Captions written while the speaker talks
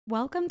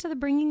Welcome to the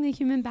Bringing the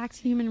Human Back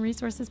to Human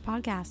Resources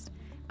podcast.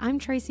 I'm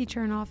Tracy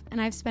Chernoff, and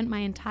I've spent my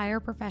entire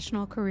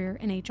professional career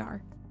in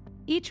HR.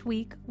 Each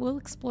week, we'll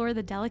explore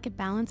the delicate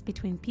balance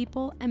between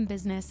people and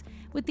business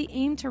with the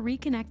aim to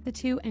reconnect the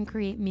two and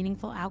create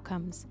meaningful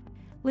outcomes.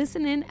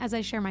 Listen in as I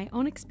share my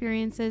own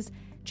experiences,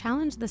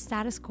 challenge the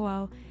status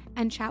quo,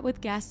 and chat with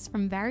guests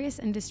from various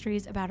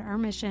industries about our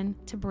mission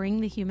to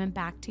bring the human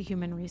back to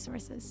human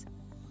resources.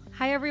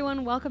 Hi,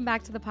 everyone. Welcome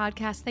back to the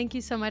podcast. Thank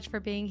you so much for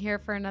being here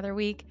for another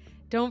week.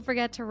 Don't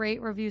forget to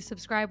rate, review,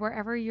 subscribe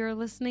wherever you're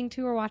listening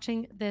to or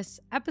watching this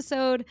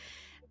episode.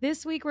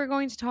 This week, we're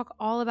going to talk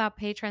all about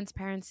pay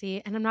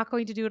transparency, and I'm not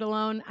going to do it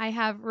alone. I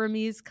have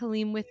Rameez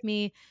Kaleem with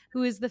me,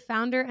 who is the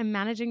founder and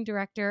managing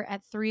director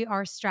at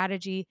 3R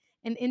Strategy,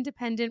 an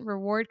independent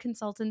reward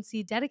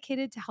consultancy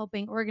dedicated to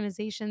helping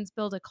organizations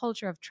build a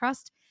culture of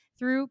trust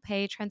through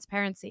pay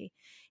transparency.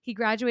 He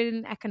graduated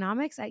in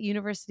economics at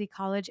University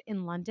College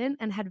in London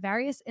and had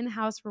various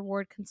in-house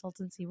reward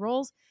consultancy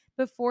roles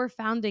before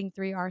founding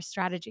 3R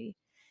Strategy.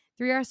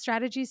 3R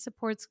Strategy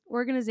supports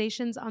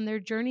organizations on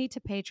their journey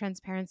to pay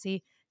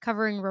transparency,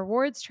 covering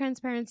rewards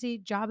transparency,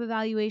 job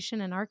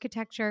evaluation and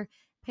architecture,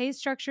 pay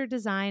structure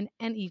design,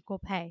 and equal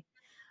pay.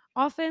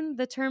 Often,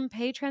 the term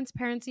pay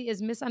transparency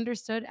is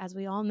misunderstood, as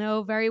we all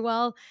know very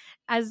well,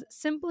 as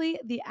simply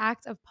the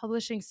act of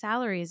publishing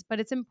salaries,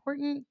 but its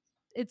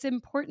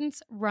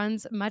importance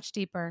runs much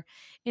deeper.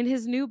 In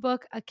his new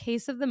book, A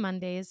Case of the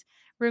Mondays,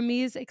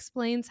 Rameez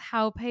explains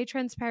how pay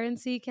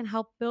transparency can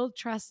help build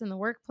trust in the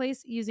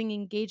workplace using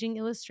engaging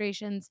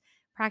illustrations,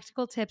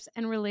 practical tips,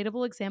 and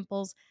relatable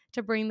examples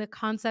to bring the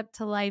concept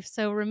to life.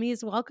 So,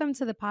 Rameez, welcome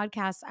to the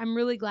podcast. I'm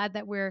really glad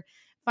that we're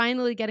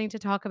finally getting to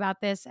talk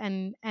about this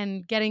and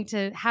getting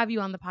to have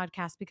you on the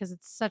podcast because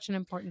it's such an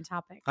important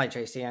topic. Hi,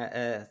 Tracy.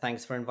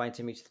 Thanks for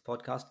inviting me to the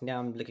podcast. Now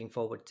I'm looking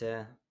forward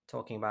to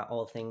talking about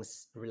all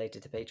things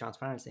related to pay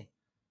transparency.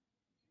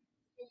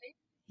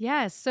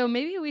 Yes. So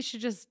maybe we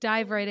should just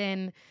dive right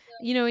in.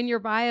 You know, in your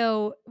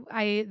bio,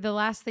 the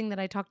last thing that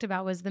I talked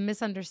about was the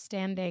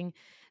misunderstanding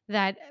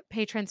that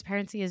pay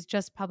transparency is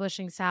just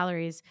publishing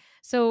salaries.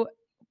 So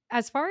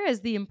as far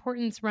as the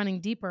importance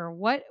running deeper,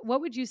 what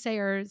would you say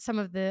are some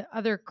of the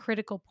other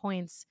critical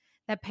points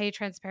that pay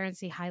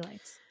transparency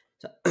highlights?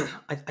 So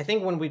I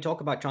think when we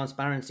talk about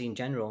transparency in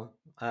general,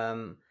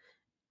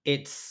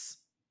 it's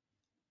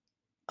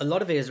a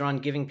lot of it is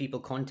around giving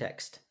people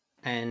context.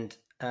 And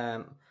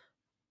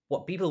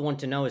what people want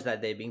to know is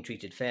that they're being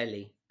treated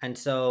fairly. And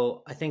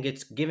so I think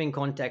it's giving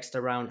context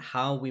around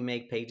how we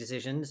make pay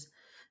decisions,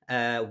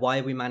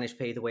 why we manage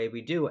pay the way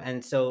we do.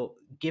 And so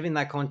giving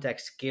that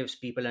context gives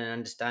people an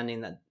understanding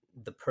that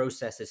the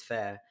process is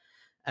fair.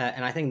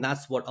 And I think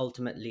that's what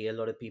ultimately a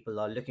lot of people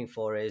are looking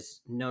for,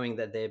 is knowing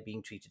that they're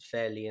being treated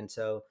fairly. And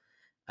so,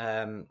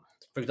 for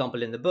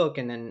example, in the book,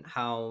 and then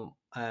how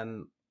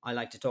I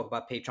like to talk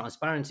about pay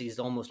transparency is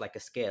almost like a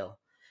scale.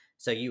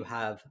 So you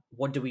have,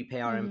 what do we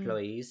pay our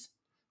employees?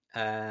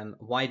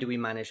 Why do we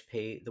manage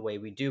pay the way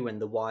we do?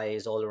 And the why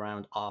is all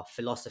around our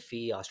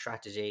philosophy, our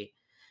strategy.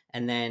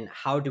 And then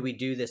how do we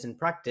do this in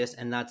practice?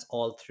 And that's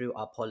all through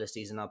our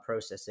policies and our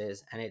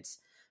processes. And it's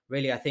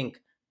really, I think,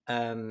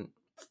 a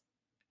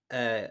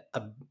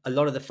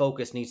lot of the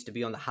focus needs to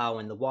be on the how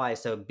and the why.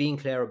 So being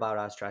clear about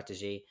our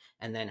strategy,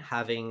 and then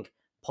having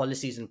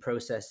policies and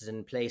processes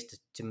in place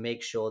to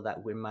make sure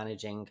that we're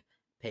managing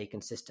pay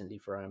consistently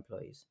for our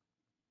employees.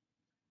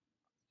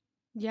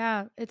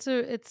 Yeah,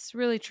 it's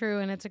really true,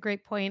 and it's a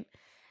great point.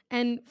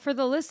 And for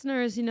the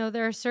listeners, you know,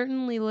 there are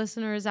certainly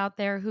listeners out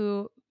there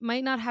who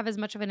might not have as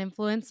much of an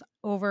influence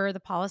over the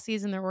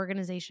policies in their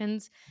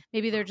organizations.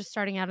 Maybe they're just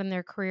starting out in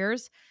their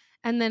careers.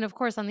 And then, of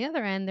course, on the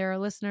other end, there are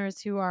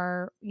listeners who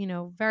are, you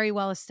know, very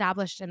well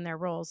established in their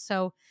roles.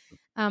 So,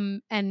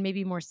 and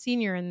maybe more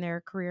senior in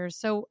their careers.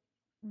 So,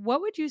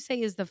 what would you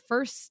say is the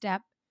first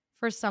step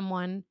for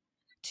someone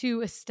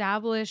to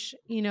establish,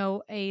 you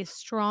know, a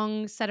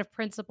strong set of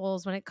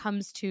principles when it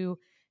comes to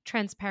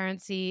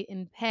transparency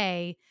in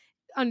pay,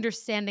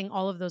 understanding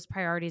all of those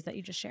priorities that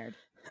you just shared?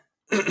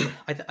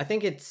 I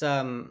think it's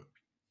you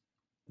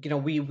know,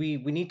 we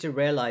need to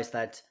realize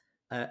that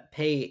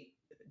pay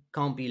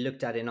can't be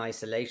looked at in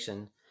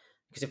isolation,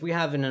 because if we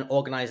have an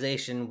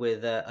organization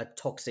with a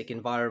toxic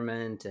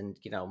environment and,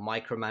 you know,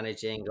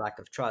 micromanaging, lack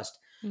of trust,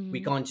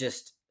 we can't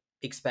just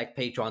expect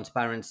pay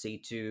transparency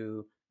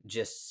to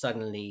just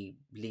suddenly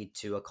lead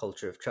to a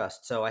culture of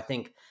trust. So I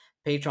think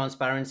pay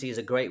transparency is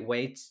a great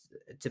way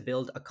to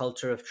build a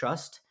culture of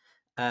trust,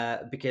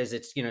 because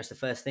it's, you know, it's the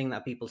first thing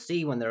that people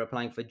see when they're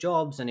applying for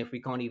jobs. And if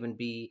we can't even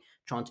be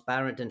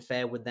transparent and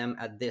fair with them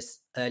at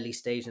this early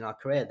stage in our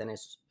career, then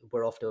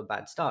we're off to a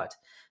bad start.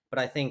 But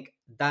I think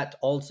that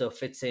also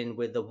fits in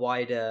with the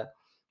wider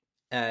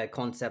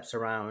concepts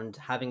around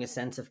having a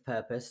sense of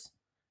purpose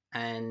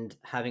and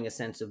having a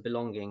sense of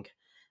belonging.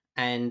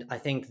 And I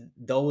think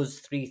those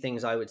three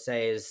things, I would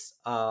say,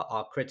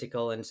 are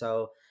critical. And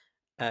so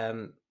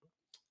as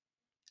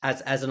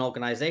an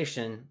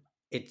organization,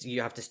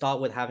 you have to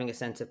start with having a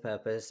sense of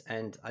purpose.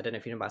 And I don't know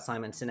if you know about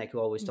Simon Sinek, who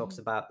always talks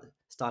about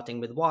starting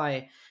with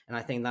why. And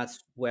I think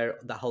that's where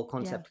the whole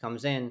concept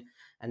comes in.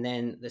 And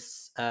then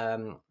this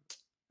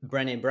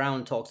Brené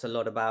Brown talks a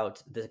lot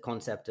about the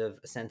concept of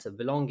a sense of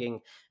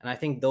belonging. And I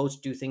think those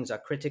two things are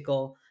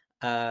critical.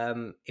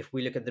 If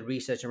we look at the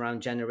research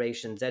around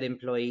Generation Z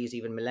employees,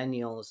 even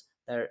millennials,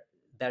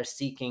 they're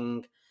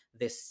seeking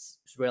this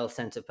real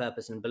sense of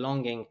purpose and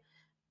belonging.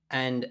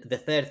 And the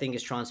third thing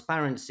is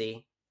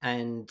transparency.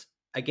 And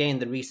again,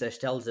 the research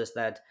tells us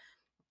that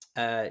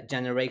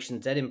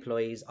Generation Z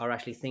employees are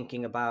actually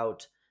thinking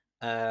about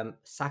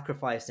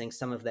sacrificing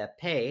some of their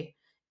pay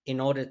in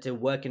order to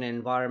work in an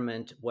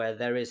environment where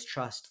there is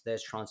trust,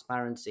 there's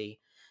transparency.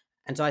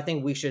 And so I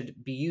think we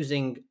should be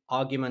using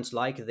arguments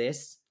like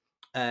this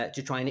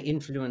to try and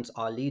influence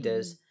our Mm.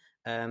 leaders.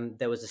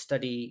 There was a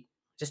study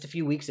just a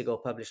few weeks ago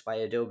published by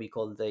Adobe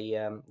called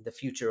the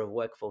Future of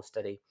Workforce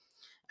Study,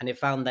 and it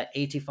found that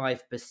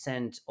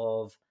 85%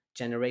 of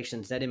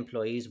Generation Z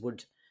employees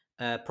would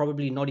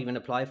probably not even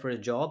apply for a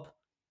job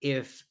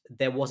if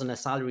there wasn't a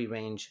salary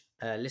range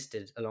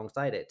listed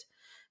alongside it.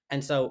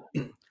 And so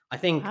I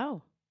think,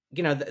 Wow.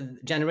 the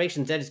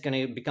Generation Z is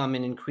going to become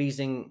an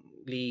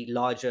increasingly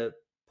larger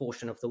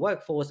portion of the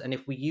workforce. And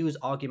if we use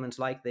arguments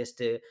like this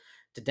to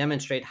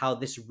demonstrate how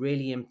this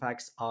really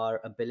impacts our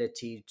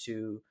ability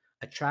to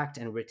attract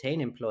and retain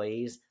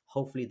employees,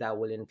 hopefully that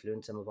will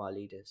influence some of our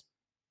leaders.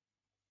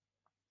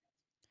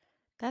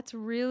 That's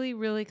really,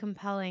 really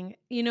compelling.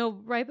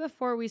 Right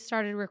before we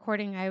started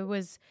recording, I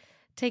was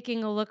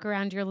taking a look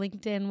around your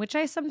LinkedIn, which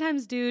I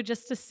sometimes do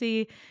just to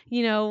see,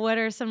 what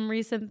are some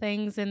recent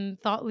things in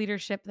thought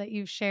leadership that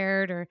you've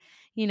shared or,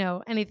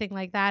 anything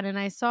like that. And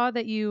I saw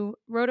that you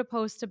wrote a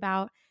post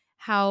about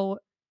how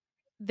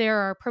there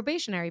are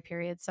probationary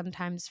periods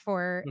sometimes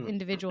for Hmm.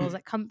 individuals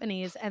at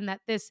companies, and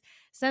that this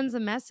sends a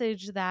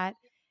message that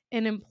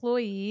an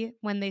employee,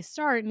 when they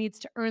start, needs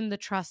to earn the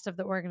trust of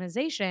the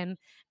organization,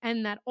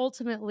 and that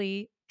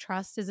ultimately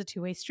trust is a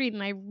two-way street.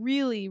 And I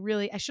really,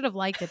 really, I should have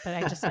liked it, but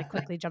I just like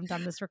quickly jumped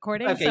on this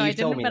recording, Okay, so I you've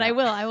told didn't. me But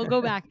now. I will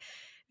go back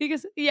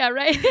because, yeah,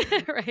 right.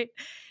 Right.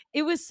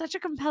 It was such a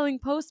compelling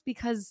post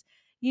because,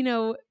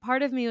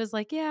 part of me was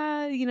like,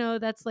 yeah,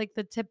 that's like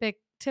the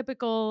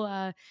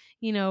typical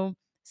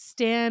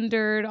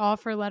standard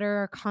offer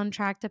letter or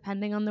contract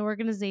depending on the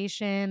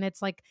organization.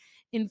 It's like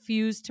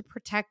infused to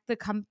protect the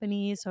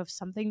company, so if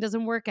something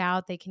doesn't work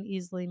out, they can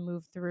easily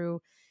move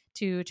through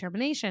to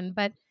termination.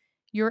 But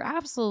you're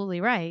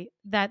absolutely right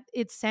that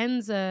it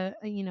sends a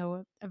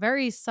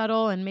very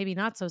subtle and maybe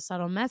not so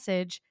subtle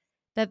message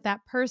that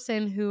that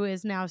person who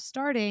is now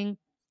starting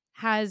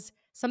has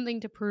something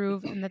to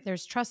prove and that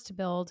there's trust to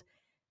build,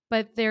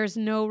 but there's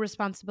no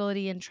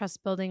responsibility and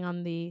trust building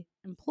on the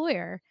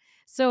employer.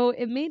 So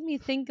it made me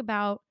think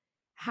about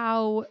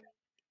how,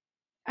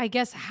 I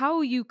guess,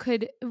 how you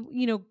could,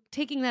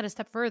 taking that a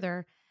step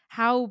further,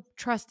 how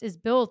trust is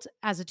built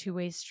as a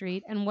two-way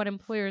street and what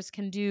employers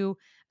can do,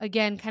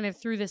 again, kind of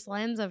through this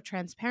lens of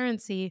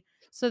transparency,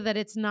 so that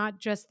it's not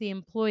just the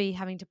employee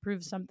having to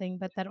prove something,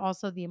 but that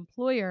also the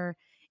employer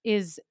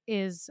is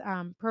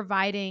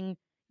providing,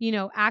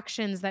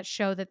 actions that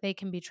show that they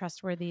can be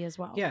trustworthy as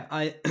well. Yeah,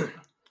 I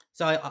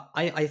so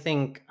I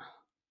think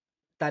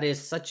that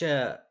is such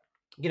a,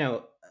 you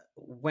know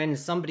when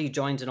somebody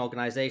joins an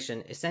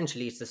organization,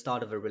 essentially it's the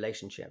start of a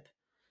relationship,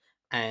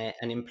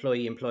 an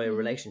employee employer Hmm.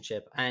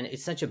 relationship, and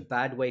it's such a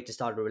bad way to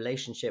start a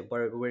relationship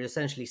where we're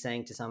essentially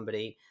saying to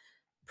somebody,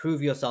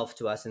 prove yourself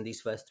to us in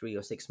these first 3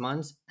 or 6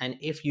 months, and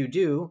if you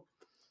do,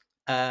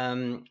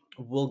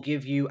 we'll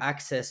give you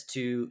access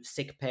to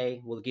sick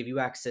pay, we'll give you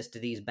access to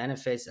these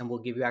benefits, and we'll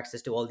give you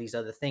access to all these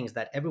other things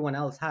that everyone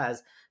else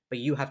has, but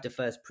you have to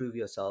first prove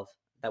yourself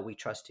that we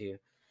trust you.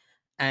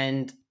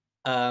 And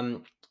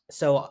um,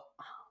 so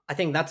I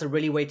think that's a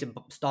really way to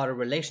start a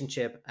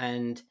relationship.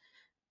 And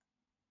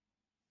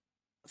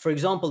for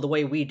example, the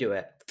way we do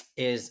it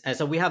is,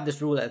 so we have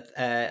this rule at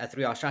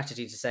 3R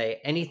Strategy to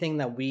say anything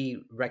that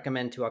we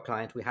recommend to our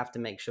client, we have to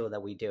make sure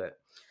that we do it.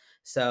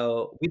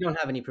 So we don't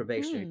have any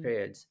probationary Mm.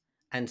 periods.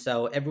 And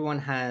so everyone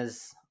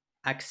has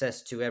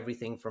access to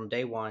everything from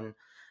day one.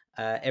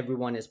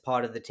 Everyone is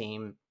part of the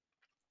team.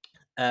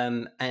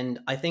 And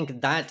I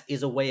think that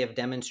is a way of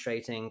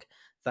demonstrating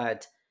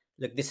that,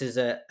 look, this is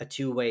a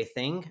two-way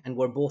thing, and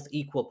we're both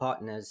equal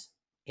partners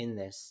in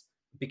this.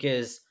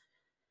 Because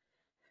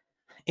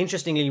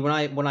interestingly,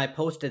 when I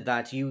posted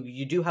that,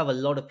 you do have a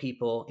lot of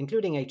people,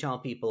 including HR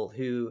people,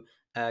 who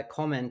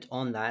comment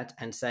on that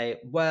and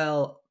say,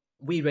 well,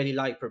 we really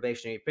like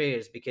probationary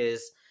periods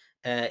because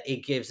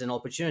it gives an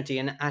opportunity,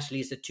 and actually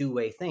it's a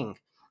two-way thing.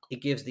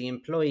 It gives the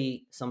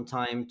employee some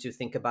time to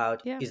think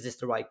about, Yeah. is this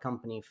the right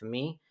company for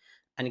me,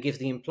 and it gives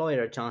the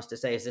employer a chance to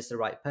say, is this the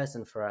right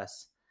person for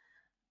us.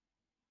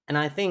 And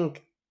I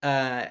think,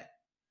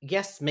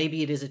 yes,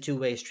 maybe it is a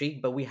two-way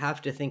street, but we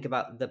have to think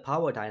about the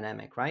power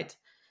dynamic, right?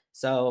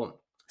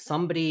 So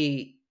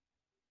somebody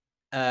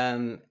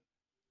um,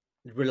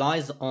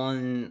 relies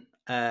on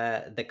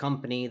the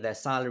company, their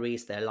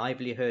salaries, their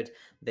livelihood.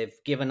 They've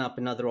given up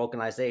another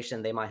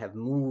organization. They might have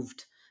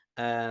moved,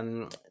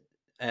 um,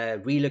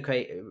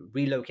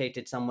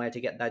 relocated somewhere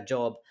to get that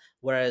job.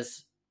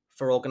 Whereas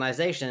for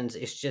organizations,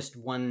 it's just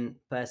one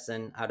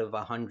person out of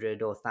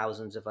 100 or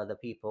thousands of other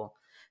people.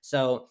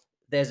 So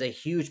there's a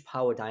huge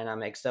power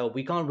dynamic. So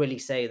we can't really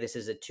say this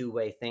is a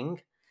two-way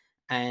thing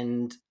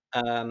and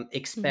Mm-hmm.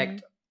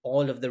 expect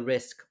all of the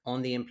risk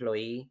on the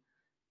employee,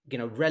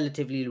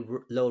 relatively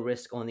low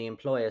risk on the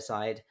employer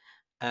side.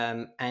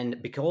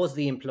 And because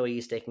the employee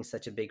is taking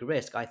such a big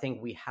risk, I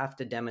think we have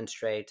to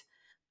demonstrate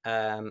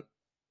um,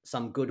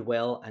 some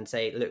goodwill and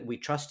say, look, we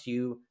trust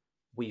you,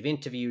 we've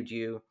interviewed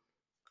you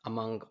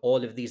among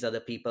all of these other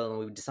people, and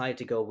we've decided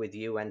to go with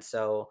you. And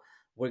so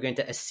we're going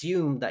to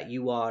assume that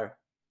you are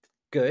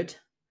good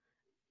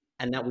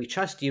and that we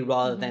trust you,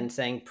 rather Mm-hmm. than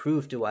saying,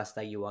 prove to us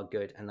that you are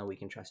good and that we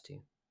can trust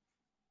you.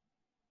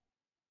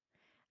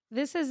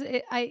 This is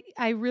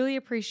I really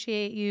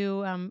appreciate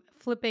you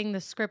flipping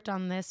the script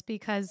on this,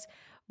 because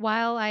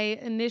while I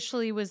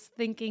initially was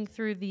thinking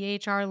through the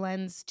HR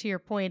lens, to your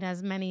point,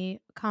 as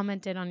many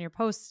commented on your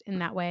post in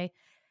that way,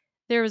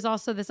 there was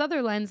also this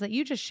other lens that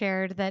you just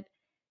shared, that,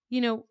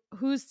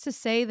 who's to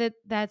say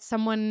that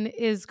someone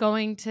is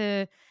going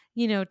to,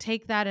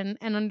 take that and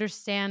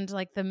understand,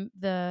 like,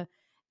 the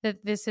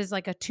that this is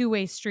like a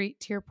two-way street,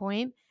 to your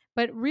point.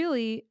 But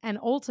really and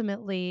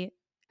ultimately,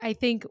 I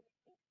think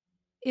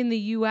in the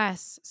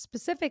US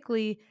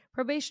specifically,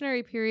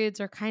 probationary periods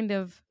are kind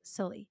of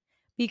silly,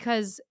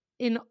 because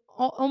in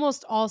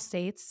almost all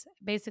states,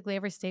 basically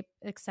every state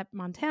except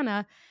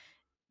Montana,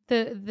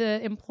 the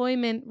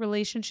employment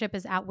relationship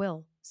is at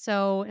will.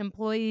 So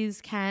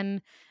employees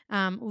can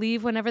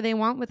leave whenever they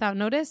want without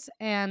notice,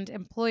 and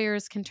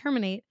employers can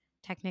terminate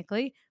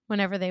technically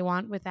whenever they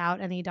want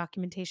without any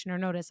documentation or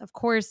notice. Of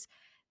course,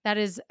 that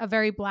is a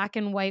very black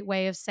and white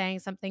way of saying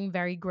something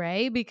very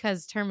gray,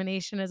 because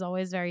termination is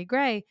always very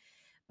gray.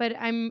 But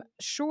I'm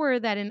sure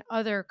that in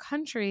other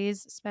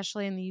countries,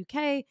 especially in the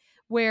UK,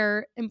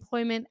 where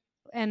employment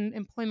and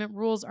employment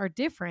rules are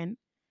different,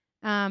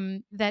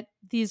 that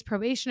these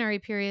probationary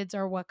periods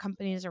are what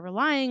companies are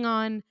relying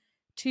on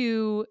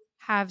to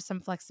have some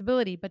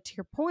flexibility. But to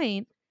your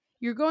point,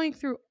 you're going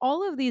through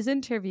all of these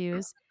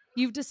interviews.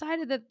 You've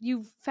decided that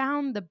you've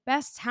found the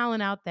best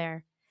talent out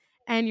there,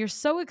 and you're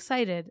so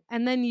excited.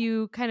 And then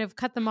you kind of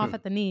cut them off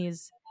at the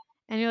knees,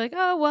 and you're like,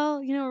 oh,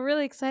 well, we're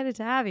really excited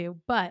to have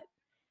you, but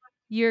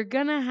you're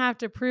going to have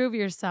to prove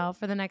yourself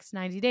for the next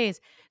 90 days.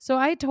 So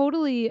I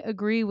totally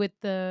agree with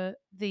the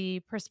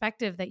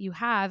perspective that you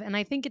have, and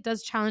I think it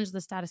does challenge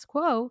the status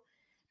quo,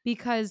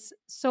 because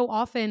so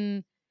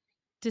often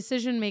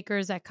decision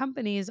makers at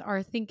companies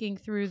are thinking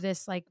through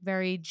this, like,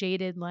 very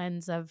jaded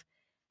lens of,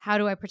 how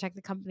do I protect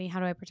the company? How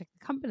do I protect the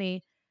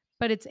company?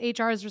 But it's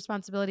HR's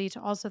responsibility to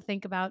also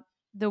think about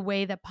the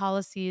way that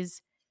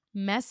policies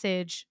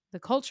message the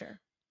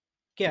culture.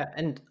 Yeah,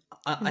 and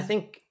I And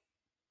think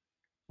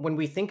when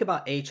we think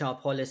about HR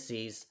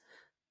policies,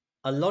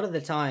 a lot of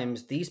the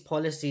times these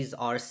policies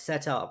are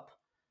set up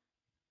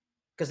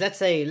because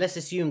let's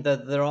assume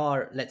that there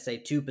are, let's say,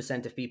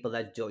 2% of people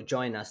that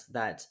join us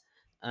that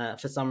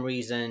for some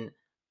reason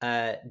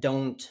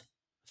don't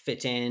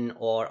fit in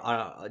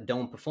or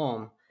don't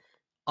perform.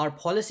 Our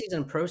policies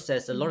and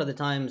process a lot of Mhm. the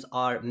times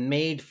are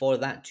made for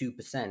that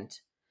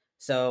 2%.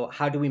 So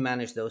how do we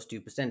manage those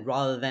 2%,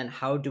 rather than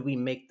how do we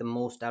make the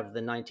most out of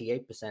the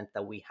 98%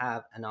 that we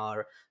have and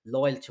are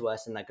loyal to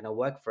us and are going to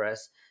work for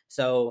us?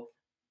 So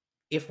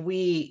if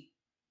we,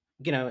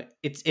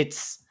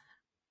 it's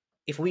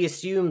if we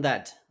assume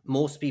that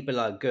most people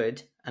are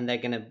good and they're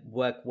going to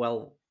work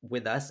well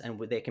with us and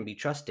they can be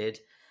trusted,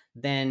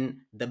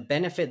 then the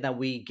benefit that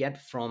we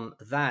get from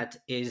that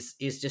is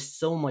just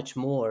so much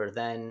more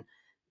than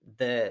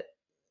the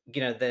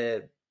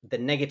the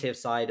negative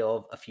side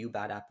of a few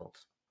bad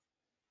apples.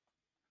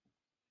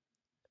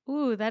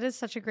 Ooh, that is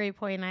such a great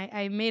point.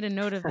 I made a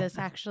note of this,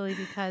 actually,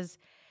 because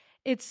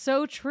it's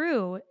so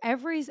true.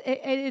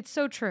 It's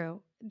so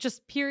true.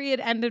 Just period,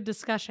 end of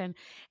discussion.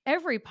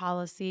 Every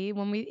policy,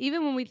 when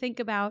we think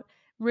about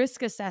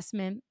risk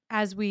assessment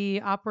as we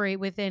operate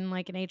within,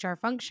 like, an HR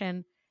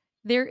function,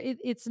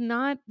 it's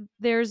not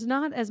there's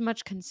not as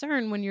much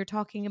concern when you're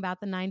talking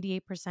about the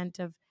 98%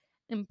 of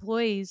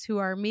employees who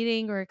are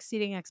meeting or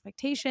exceeding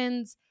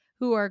expectations,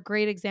 who are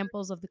great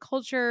examples of the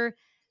culture,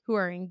 who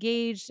are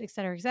engaged, et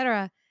cetera, et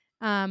cetera.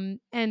 And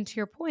to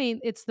your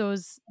point, it's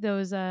those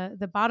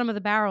the bottom of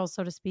the barrel,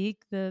 so to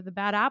speak, the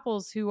bad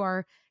apples, who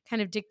are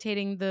kind of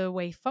dictating the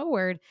way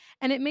forward.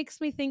 And it makes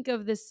me think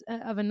of this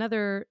of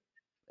another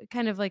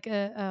kind of like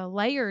a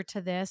layer to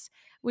this,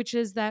 which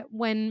is that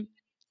when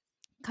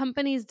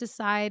companies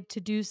decide to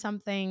do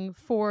something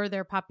for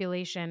their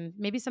population,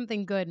 maybe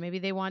something good, maybe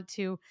they want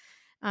to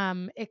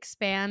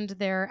expand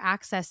their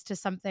access to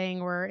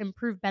something or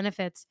improve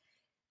benefits,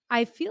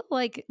 I feel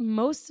like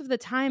most of the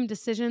time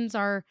decisions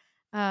are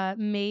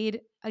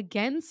made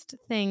against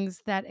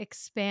things that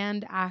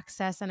expand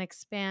access and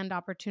expand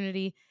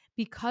opportunity,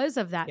 because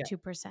of that Yeah.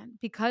 2%,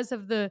 because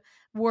of the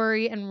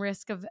worry and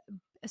risk of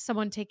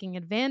someone taking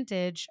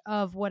advantage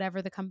of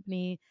whatever the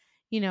company,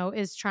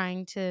 is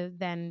trying to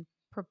then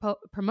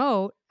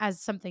promote as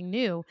something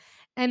new.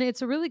 And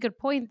it's a really good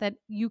point that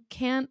you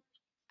can't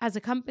as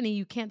a company,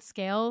 you can't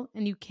scale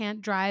and you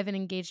can't drive an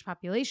engaged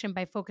population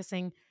by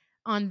focusing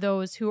on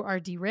those who are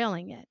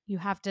derailing it. You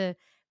have to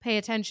pay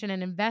attention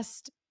and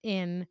invest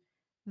in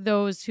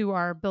those who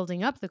are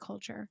building up the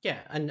culture.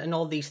 Yeah, and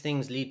all these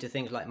things lead to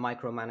things like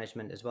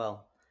micromanagement as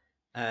well.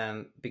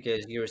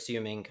 Because you're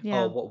assuming, oh,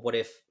 Yeah. what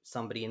if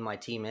somebody in my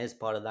team is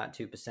part of that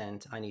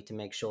 2%? I need to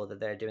make sure that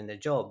they're doing their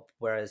job.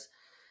 Whereas,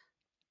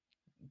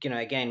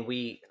 again,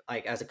 we,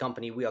 like, as a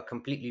company, we are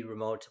completely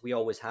remote. We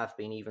always have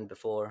been, even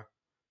before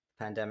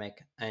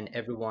pandemic, and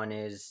everyone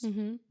is,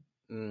 Mm-hmm.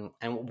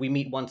 and we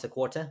meet once a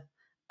quarter,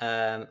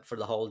 for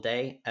the whole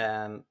day,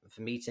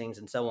 for meetings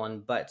and so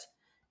on. But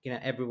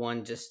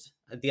everyone just,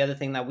 the other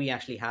thing that we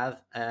actually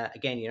have,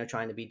 again,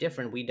 trying to be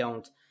different, we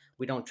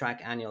don't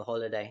track annual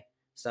holiday.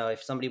 So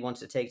if somebody wants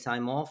to take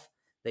time off,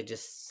 they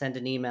just send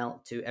an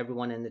email to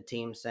everyone in the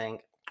team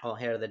saying, oh,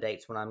 here are the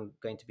dates when I'm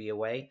going to be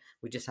away.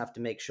 We just have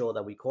to make sure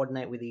that we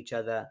coordinate with each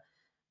other.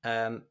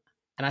 And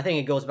I think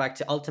it goes back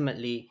to,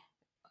 ultimately,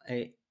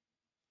 uh,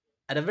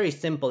 at a very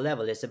simple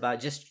level, it's about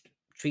just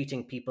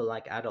treating people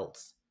like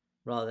adults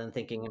rather than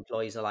thinking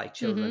employees are like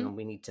children Mm-hmm. and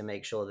we need to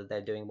make sure that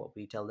they're doing what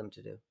we tell them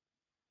to do.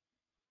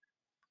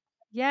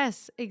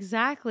 Yes,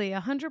 exactly.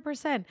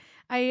 100%.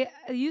 I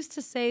used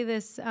to say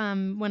this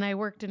when I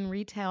worked in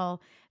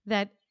retail,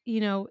 that,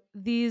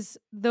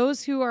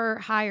 those who are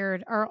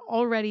hired are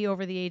already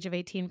over the age of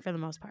 18 for the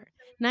most part.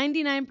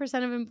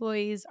 99% of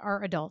employees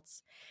are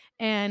adults.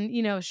 And,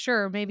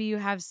 sure, maybe you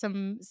have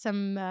some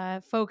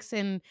folks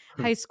in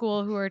high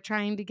school who are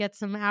trying to get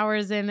some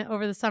hours in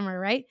over the summer,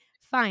 right?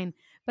 Fine.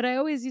 But I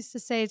always used to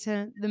say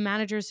to the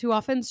managers who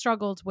often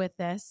struggled with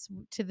this,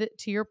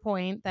 to your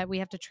point that we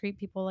have to treat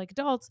people like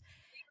adults,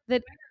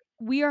 that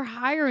we are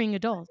hiring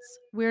adults.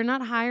 We are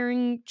not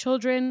hiring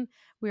children.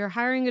 We are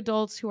hiring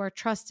adults who are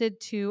trusted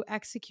to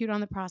execute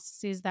on the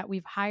processes that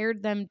we've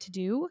hired them to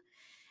do.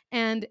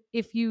 And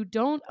if you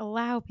don't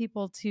allow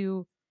people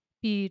to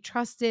be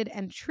trusted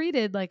and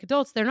treated like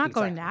adults, they're not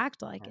going to Exactly.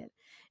 act like Yeah. it.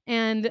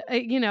 And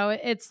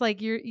it's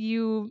like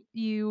you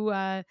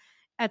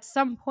at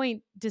some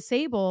point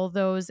disable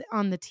those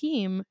on the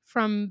team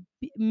from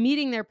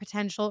meeting their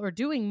potential or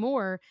doing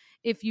more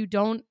if you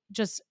don't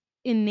just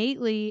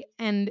innately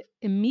and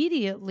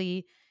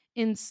immediately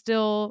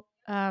instill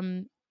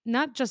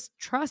not just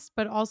trust,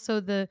 but also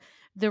the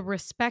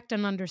respect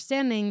and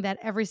understanding that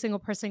every single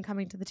person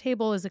coming to the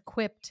table is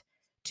equipped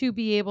to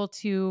be able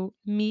to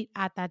meet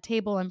at that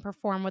table and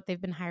perform what they've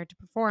been hired to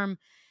perform,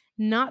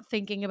 not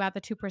thinking about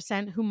the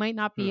 2% who might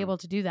not be Hmm. able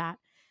to do that.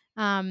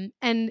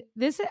 And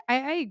this,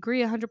 I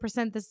agree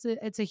 100%.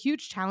 It's a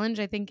huge challenge,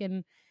 I think,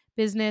 in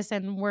business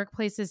and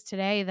workplaces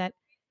today, that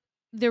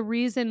the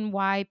reason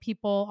why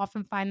people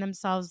often find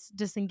themselves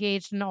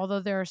disengaged, and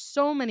although there are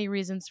so many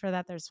reasons for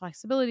that, there's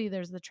flexibility,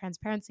 there's the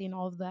transparency and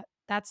all of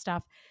that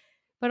stuff,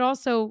 but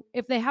also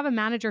if they have a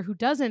manager who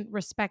doesn't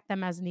respect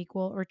them as an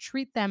equal or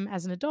treat them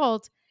as an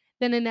adult,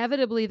 then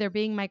inevitably they're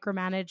being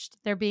micromanaged,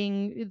 they're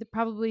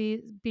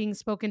probably being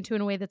spoken to in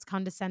a way that's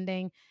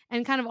condescending,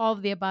 and kind of all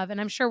of the above. And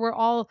I'm sure we're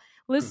all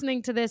Hmm.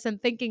 listening to this and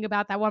thinking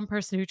about that one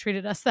person who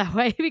treated us that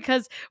way,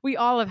 because we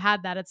all have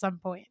had that at some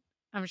point,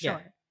 I'm Yeah,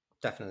 sure.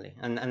 definitely.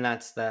 And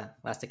that's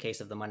the case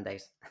of the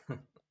Mondays.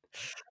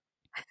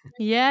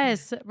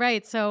 Yes,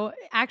 right. So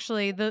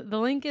actually, the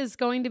link is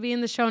going to be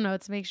in the show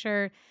notes. Make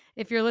sure,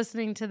 if you're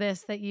listening to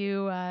this, that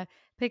you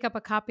pick up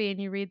a copy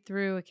and you read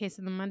through A Case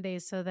of the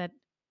Mondays, so that,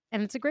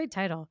 and it's a great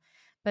title,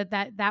 but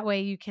that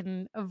way you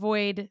can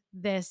avoid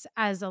this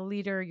as a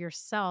leader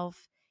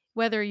yourself,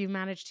 whether you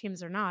manage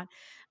teams or not.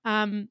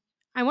 Um,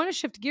 I want to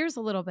shift gears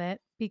a little bit,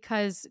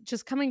 because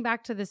just coming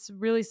back to this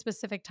really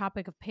specific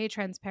topic of pay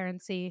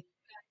transparency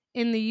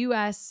in the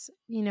US,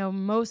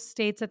 most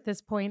states at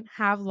this point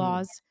have Hmm.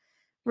 laws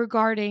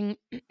regarding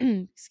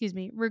excuse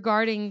me,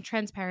 regarding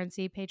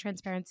transparency, pay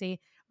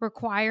transparency,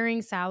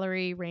 requiring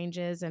salary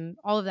ranges and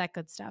all of that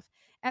good stuff.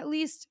 At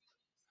least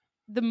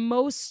the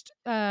most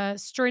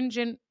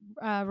stringent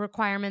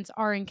requirements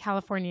are in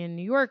California and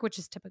New York, which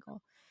is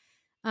typical.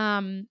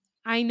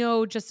 I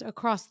know just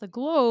across the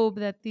globe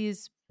that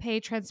these pay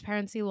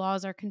transparency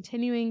laws are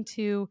continuing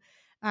to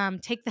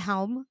take the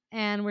helm,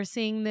 and we're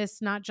seeing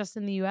this not just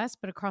in the US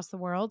but across the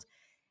world.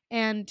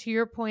 And to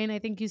your point, I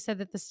think you said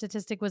that the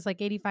statistic was like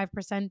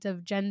 85%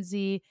 of Gen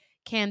Z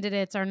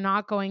candidates are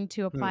not going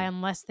to apply Hmm.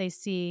 unless they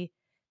see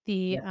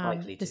Less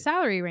likely the to.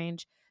 salary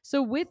range.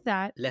 So with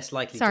that, Less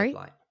likely to sorry,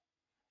 apply.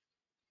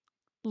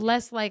 Yeah.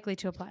 less likely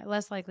to apply,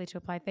 less likely to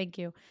apply. Thank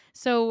you.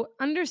 So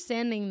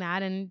understanding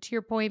that, and to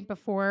your point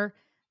before,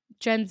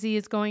 Gen Z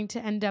is going to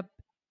end up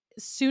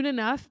soon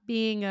enough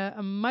being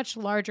a much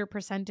larger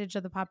percentage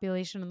of the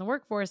population in the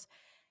workforce.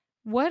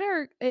 What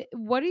are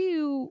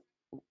you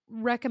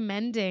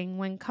recommending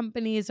when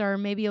companies are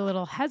maybe a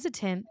little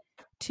hesitant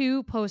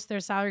to post their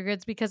salary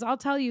grids? Because I'll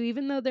tell you,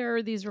 even though there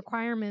are these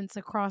requirements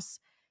across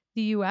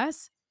the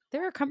US,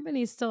 there are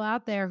companies still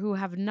out there who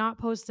have not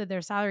posted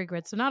their salary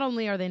grids. So not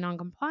only are they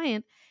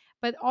non-compliant,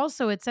 but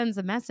also it sends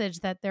a message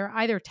that they're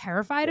either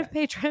terrified Yeah. of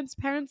pay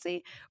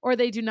transparency, or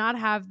they do not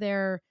have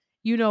their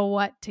you know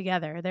what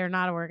together. They're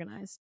not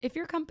organized. If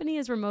your company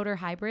is remote or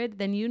hybrid,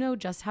 then you know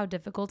just how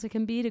difficult it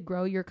can be to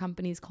grow your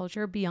company's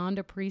culture beyond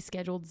a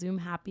pre-scheduled Zoom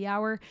happy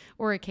hour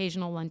or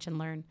occasional lunch and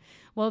learn.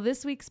 Well,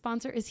 this week's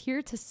sponsor is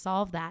here to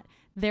solve that.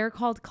 They're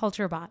called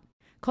CultureBot.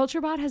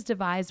 CultureBot has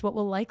devised what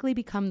will likely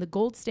become the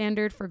gold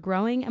standard for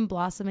growing and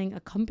blossoming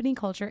a company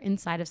culture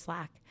inside of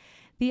Slack.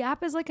 The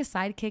app is like a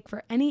sidekick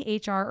for any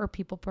HR or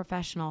people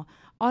professional,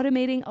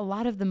 automating a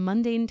lot of the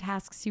mundane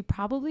tasks you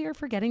probably are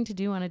forgetting to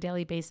do on a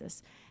daily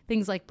basis.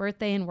 Things like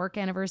birthday and work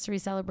anniversary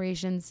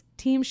celebrations,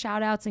 team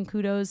shoutouts and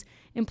kudos,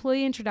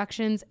 employee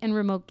introductions, and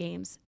remote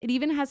games. It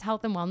even has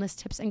health and wellness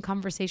tips and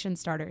conversation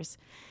starters.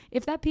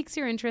 If that piques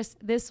your interest,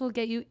 this will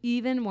get you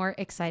even more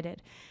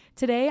excited.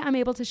 Today, I'm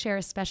able to share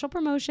a special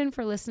promotion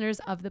for listeners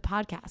of the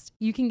podcast.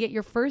 You can get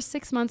your first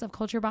 6 months of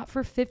CultureBot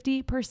for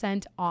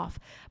 50% off.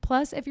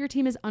 Plus, if your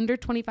team is under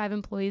 25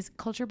 employees,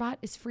 CultureBot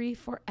is free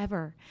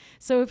forever.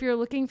 So if you're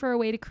looking for a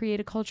way to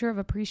create a culture of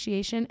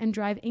appreciation and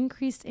drive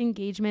increased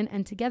engagement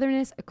and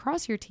togetherness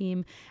across your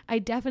team, I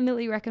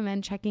definitely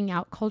recommend checking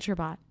out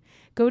CultureBot.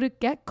 Go to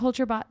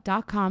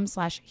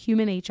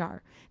getculturebot.com/humanhr.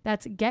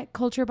 That's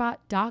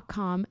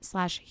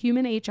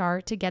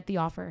getculturebot.com/humanhr to get the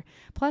offer.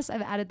 Plus,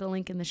 I've added the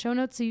link in the show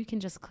notes so you can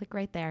just click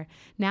right there.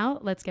 Now,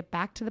 let's get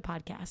back to the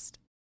podcast.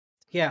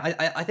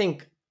 Yeah, I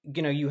think,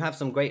 you have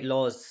some great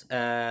laws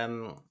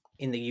in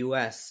the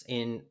US,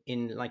 in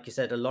like you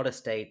said, a lot of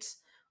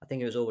states. I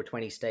think it was over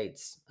 20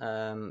 states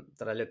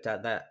that I looked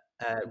at that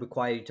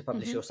require you to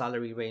publish your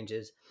salary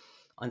ranges.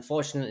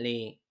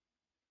 Unfortunately,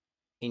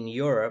 in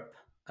Europe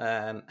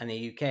and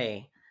the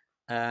UK,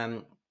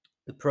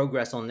 the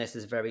progress on this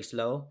is very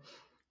slow.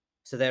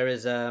 So there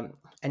is an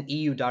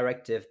EU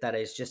directive that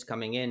is just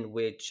coming in,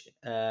 which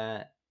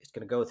is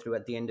going to go through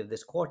at the end of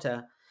this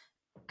quarter.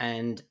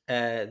 And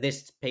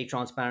this pay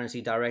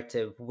transparency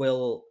directive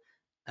will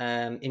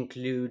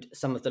include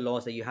some of the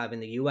laws that you have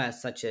in the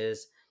US, such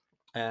as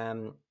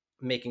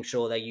making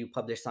sure that you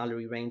publish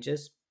salary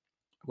ranges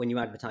when you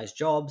advertise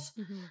jobs.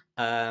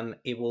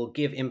 It will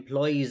give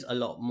employees a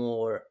lot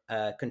more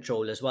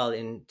control as well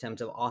in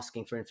terms of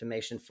asking for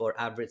information for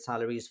average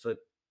salaries for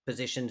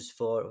positions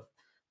for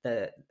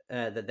that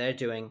they're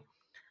doing.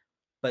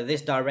 But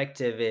this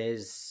directive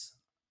is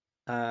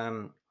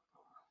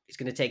it's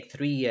going to take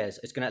 3 years.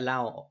 It's going to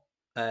allow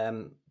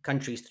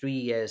countries 3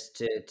 years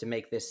to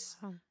make this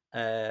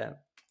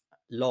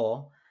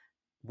law,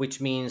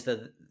 which means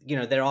that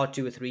there are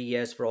 2 or 3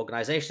 years for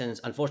organizations.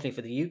 Unfortunately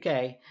for the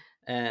UK,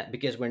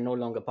 because we're no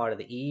longer part of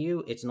the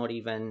EU, it's not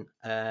even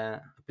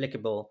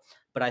applicable.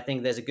 But I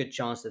think there's a good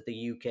chance that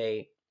the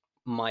UK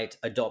might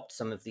adopt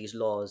some of these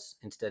laws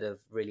instead of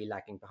really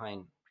lagging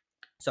behind.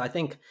 So I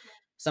think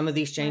some of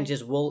these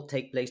changes will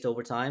take place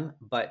over time,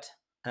 but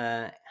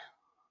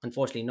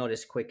unfortunately not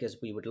as quick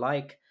as we would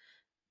like.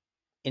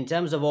 In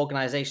terms of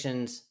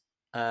organizations,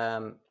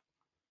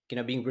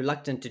 being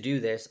reluctant to do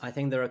this, I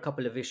think there are a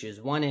couple of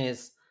issues. One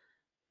is,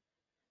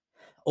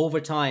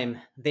 over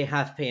time, they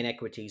have pay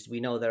inequities.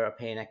 We know there are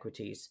pay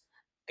inequities.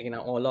 A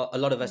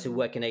lot of us who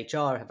work in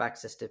HR have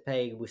access to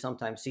pay. We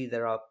sometimes see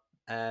there are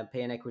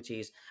pay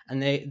inequities,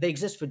 and they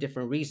exist for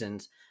different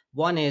reasons.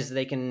 One is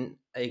they can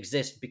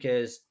exist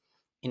because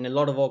in a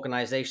lot of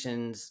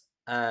organizations,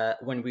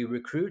 when we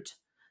recruit,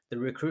 the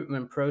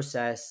recruitment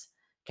process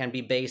can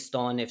be based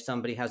on if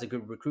somebody has a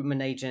good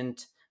recruitment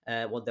agent,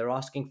 what they're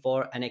asking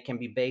for, and it can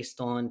be based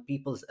on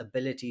people's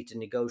ability to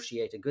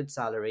negotiate a good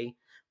salary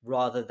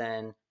rather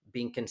than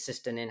being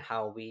consistent in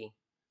how we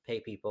pay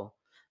people.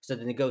 So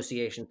the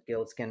negotiation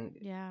skills can,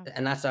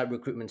 and that's our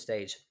recruitment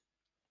stage.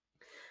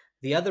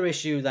 The other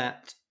issue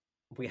that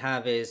we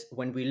have is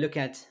when we look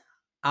at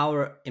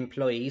our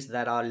employees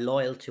that are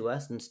loyal to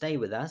us and stay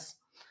with us,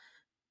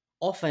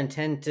 often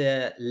tend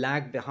to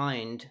lag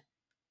behind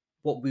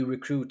what we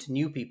recruit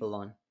new people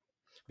on,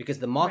 because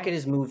the market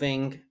is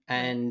moving,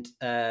 and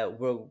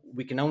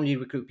we can only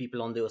recruit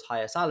people on those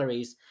higher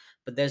salaries,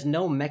 but there's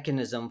no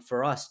mechanism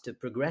for us to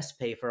progress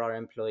pay for our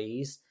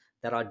employees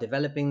that are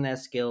developing their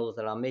skills,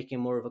 that are making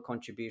more of a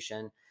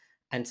contribution.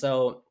 And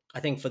so I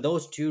think for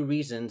those 2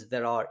 reasons,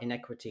 there are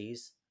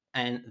inequities.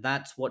 And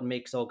that's what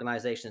makes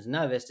organizations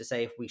nervous to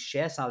say, if we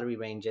share salary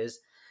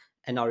ranges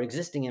and our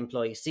existing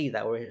employees see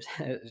that we're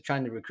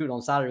trying to recruit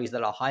on salaries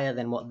that are higher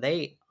than what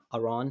they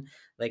are on,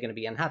 they're going to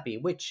be unhappy,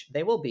 which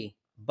they will be.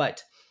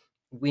 But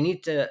we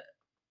need to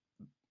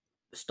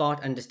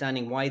start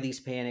understanding why these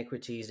pay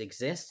inequities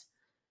exist,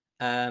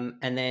 and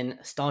then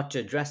start to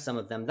address some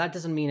of them. That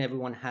doesn't mean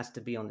everyone has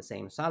to be on the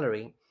same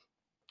salary,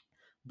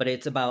 but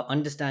it's about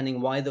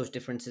understanding why those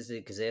differences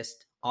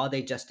exist. Are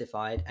they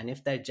justified? And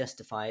if they're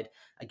justified,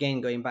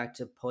 again, going back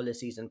to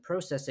policies and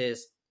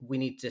processes, we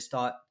need to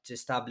start to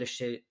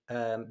establish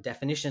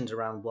definitions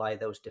around why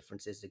those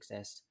differences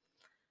exist.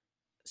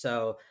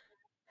 So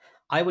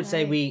I would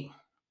say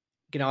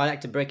I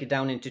like to break it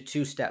down into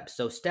 2 steps.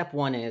 So step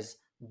 1 is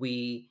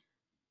we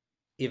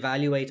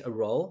evaluate a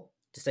role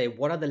to say,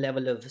 what are the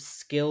level of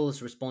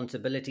skills,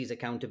 responsibilities,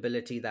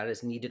 accountability that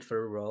is needed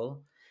for a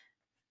role?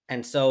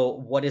 And so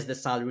what is the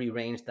salary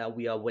range that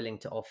we are willing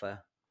to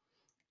offer?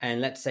 and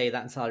let's say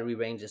that salary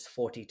range is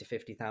 40 to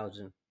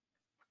 50,000.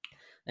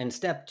 And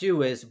step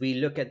two is we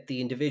look at the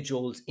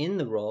individuals in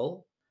the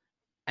role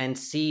and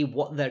see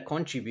what they're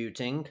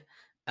contributing,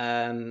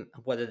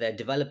 whether they're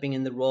developing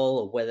in the role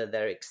or whether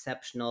they're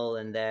exceptional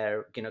and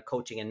they're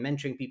coaching and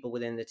mentoring people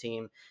within the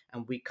team.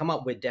 And we come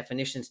up with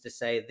definitions to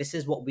say this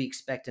is what we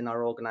expect in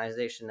our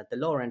organization at the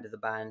lower end of the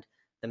band,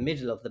 the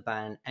middle of the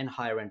band, and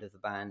higher end of the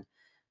band,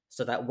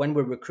 so that when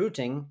we're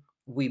recruiting,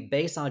 we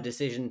base our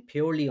decision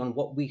purely on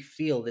what we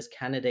feel this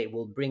candidate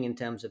will bring in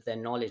terms of their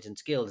knowledge and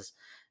skills.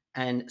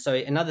 And so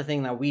another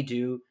thing that we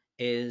do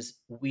is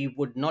we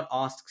would not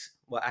ask,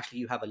 well, actually,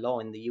 you have a law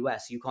in the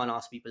US, you can't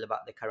ask people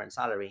about their current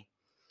salary.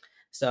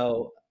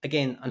 So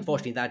again,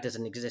 unfortunately, that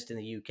doesn't exist in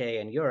the UK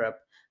and Europe.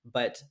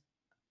 But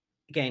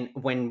again,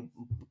 when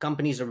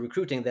companies are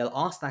recruiting, they'll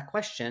ask that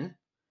question,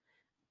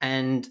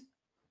 and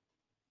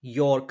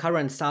your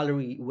current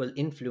salary will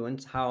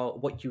influence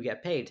what you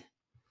get paid.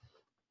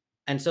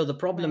 And so the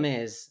problem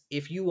is,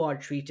 if you are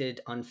treated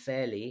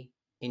unfairly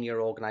in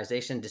your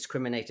organization,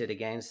 discriminated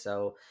against,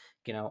 so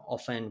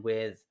often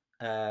with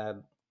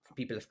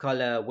people of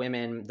color,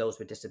 women, those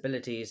with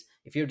disabilities,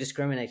 if you're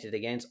discriminated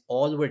against,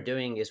 all we're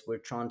doing is we're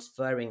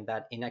transferring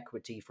that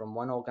inequity from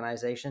one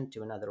organization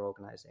to another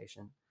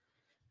organization.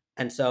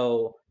 And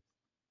so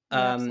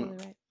You're absolutely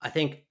right. I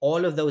think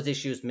all of those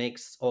issues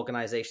makes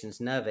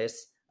organizations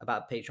nervous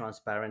about pay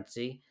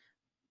transparency.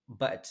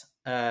 But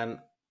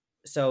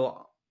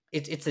so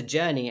it's a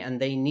journey, and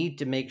they need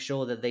to make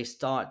sure that they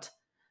start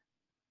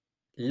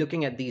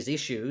looking at these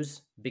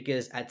issues,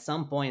 because at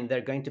some point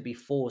they're going to be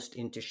forced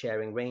into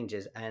sharing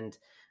ranges, and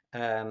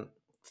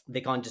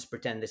they can't just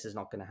pretend this is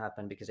not going to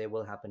happen, because it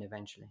will happen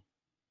eventually.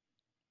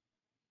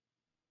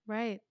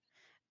 Right.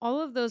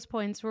 All of those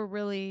points were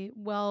really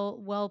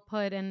well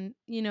put. And,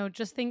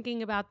 just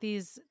thinking about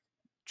these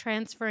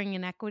transferring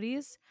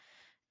inequities,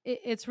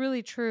 it's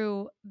really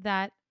true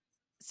that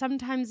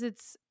sometimes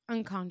it's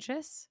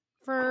unconscious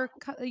for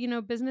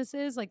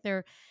businesses. Like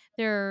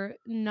they're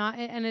not,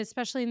 and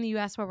especially in the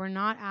US where we're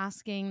not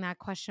asking that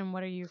question,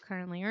 what are you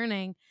currently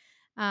earning?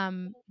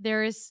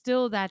 There is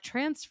still that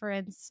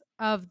transference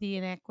of the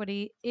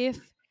inequity if,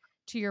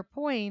 to your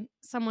point,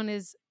 someone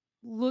is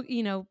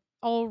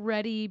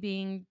already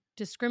being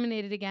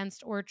discriminated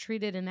against or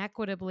treated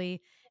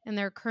inequitably in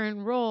their current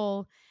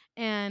role,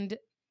 and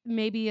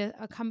maybe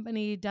a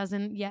company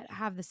doesn't yet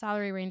have the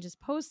salary ranges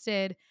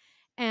posted,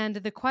 and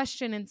the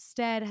question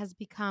instead has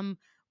become,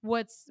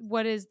 what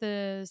is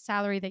the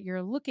salary that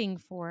you're looking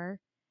for?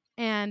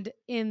 And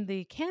in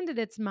the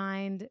candidate's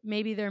mind,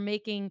 maybe they're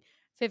making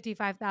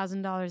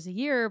 $55,000 a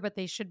year, but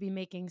they should be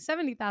making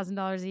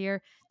 $70,000 a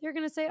year. They're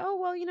going to say, oh,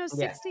 well, Yeah.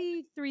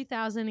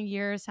 63,000 a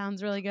year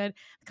sounds really good.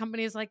 The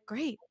company is like,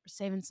 great, we're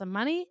saving some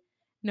money,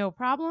 no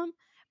problem.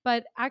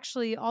 But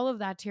actually, all of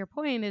that, to your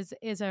point,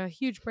 is a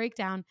huge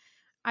breakdown.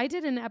 I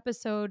did an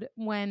episode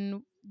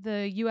when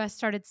the US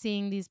started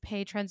seeing these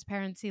pay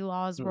transparency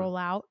laws roll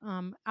out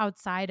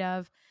outside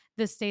of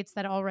the states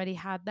that already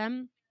had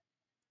them.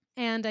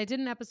 And I did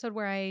an episode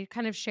where I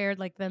kind of shared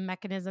like the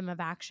mechanism of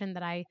action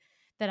that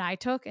I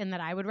took and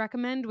that I would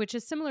recommend, which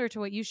is similar to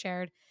what you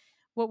shared.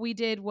 What we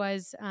did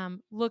was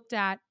looked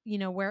at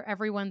where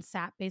everyone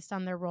sat based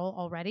on their role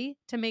already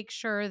to make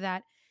sure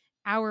that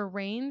our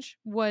range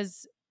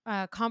was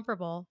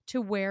comparable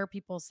to where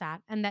people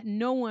sat, and that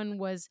no one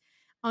was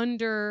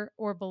under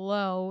or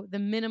below the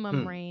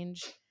minimum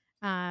range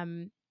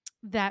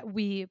that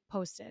we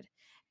posted.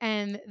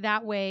 And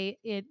that way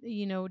it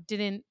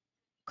didn't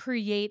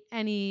create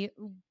any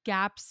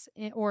gaps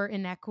or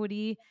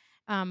inequity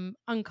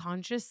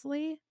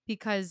unconsciously,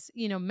 because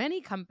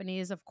many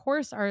companies of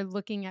course are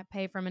looking at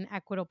pay from an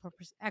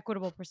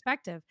equitable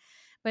perspective,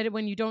 but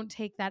when you don't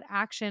take that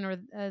action or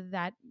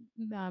that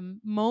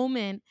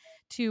moment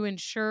to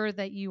ensure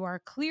that you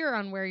are clear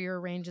on where your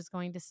range is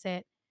going to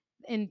sit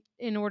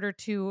in order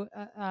to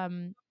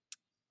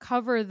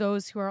cover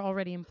those who are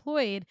already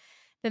employed,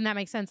 then that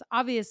makes sense.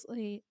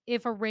 Obviously,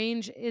 if a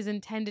range is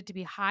intended to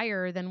be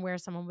higher than where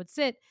someone would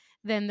sit,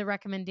 then the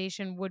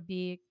recommendation would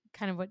be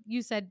kind of what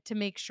you said, to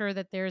make sure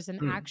that there's an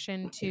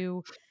action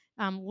to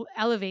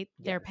elevate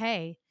their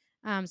pay,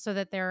 so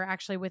that they're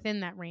actually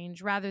within that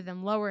range rather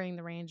than lowering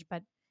the range,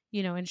 but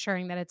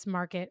ensuring that it's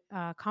market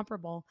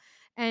comparable.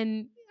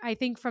 And I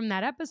think from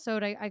that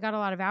episode, I got a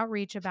lot of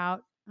outreach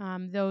about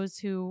those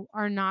who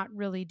are not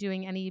really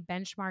doing any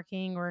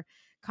benchmarking or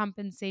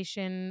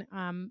compensation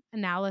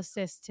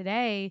analysis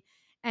today.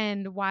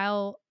 And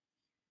while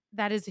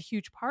that is a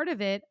huge part of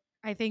it,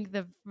 I think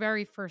the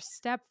very first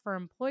step for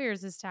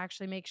employers is to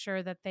actually make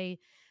sure that they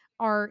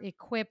are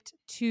equipped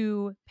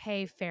to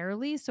pay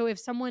fairly. So if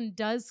someone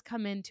does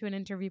come into an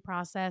interview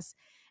process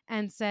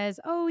and says,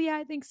 "Oh yeah,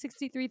 I think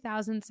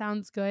 63,000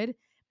 sounds good,"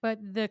 but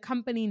the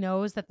company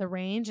knows that the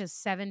range is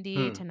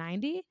 70 to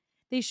 90,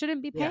 they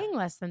shouldn't be Yeah. paying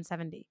less than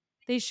 70.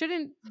 They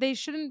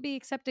shouldn't be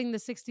accepting the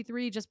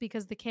 63 just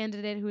because the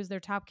candidate who is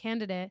their top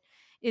candidate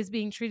is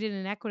being treated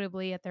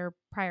inequitably at their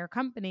prior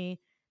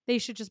company. They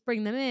should just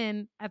bring them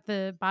in at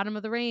the bottom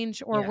of the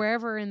range or Yeah.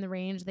 wherever in the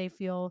range they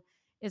feel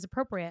is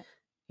appropriate.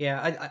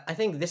 Yeah, I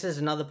think this is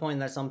another point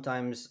that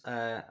sometimes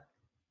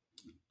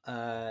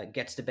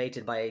gets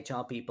debated by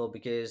HR people,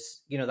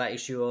 because that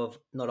issue of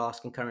not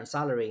asking current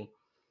salary,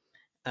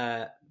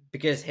 uh,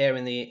 because here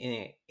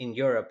in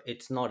Europe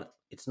it's not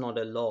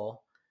a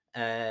law.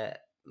 Uh,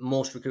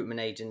 Most recruitment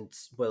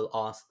agents will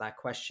ask that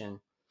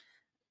question,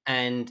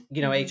 and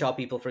Hmm. HR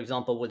people, for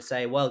example, would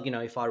say, well,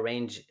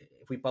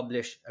 if we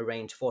publish a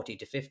range 40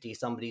 to 50,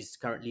 somebody's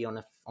currently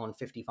on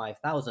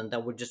 55,000,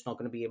 then we're just not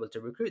going to be able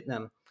to recruit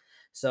them.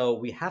 So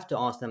we have to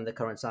ask them the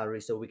current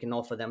salary so we can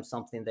offer them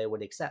something they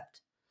would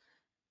accept.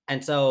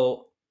 And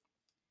so,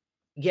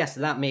 yes,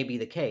 that may be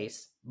the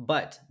case,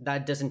 but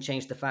that doesn't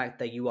change the fact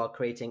that you are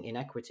creating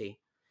inequity.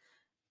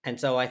 And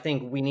so I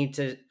think we need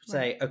to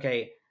Right. say,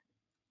 okay,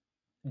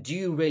 do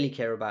you really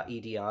care about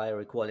EDI,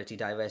 or equality,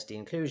 diversity,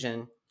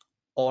 inclusion?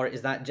 Or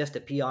is that just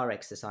a PR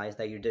exercise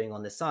that you're doing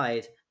on the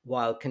side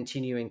while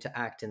continuing to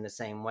act in the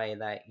same way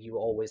that you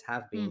always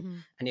have been?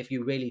 Hmm. And if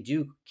you really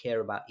do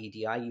care about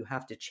EDI, you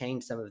have to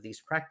change some of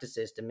these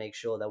practices to make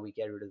sure that we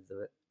get rid of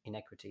the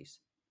inequities.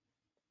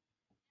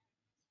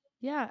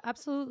 Yeah,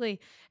 absolutely.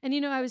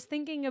 And I was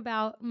thinking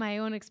about my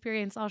own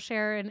experience. I'll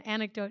share an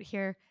anecdote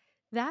here.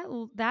 That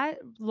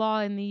law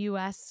in the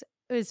US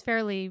is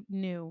fairly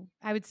new.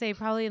 I would say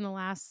probably in the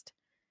last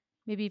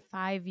maybe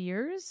 5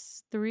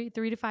 years, three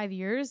to 5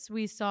 years,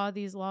 we saw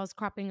these laws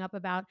cropping up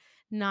about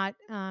not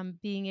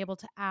being able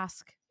to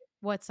ask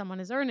what someone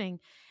is earning.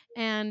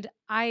 And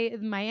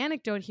my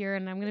anecdote here,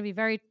 and I'm going to be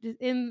very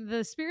in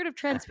the spirit of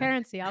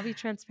transparency. I'll be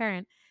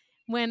transparent.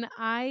 When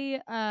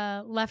I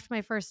left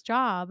my first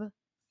job,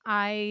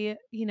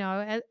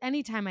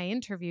 anytime I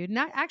interviewed,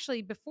 not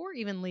actually before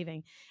even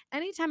leaving,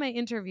 anytime I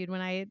interviewed,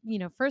 when I,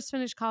 first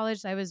finished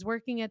college, I was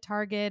working at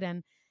Target,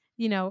 and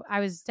I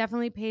was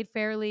definitely paid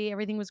fairly.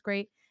 Everything was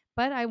great,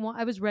 but I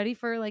was ready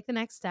for like the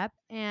next step,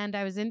 and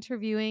I was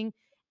interviewing,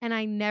 and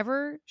I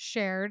never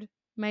shared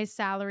my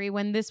salary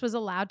when this was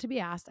allowed to be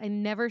asked. I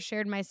never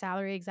shared my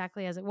salary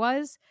exactly as it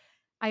was.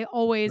 I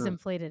always Hmm.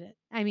 inflated it.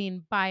 I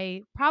mean,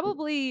 by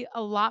probably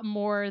a lot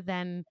more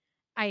than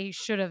I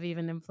should have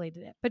even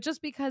inflated it. But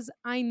just because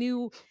I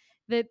knew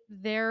that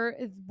there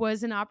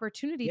was an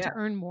opportunity to Yeah,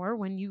 earn more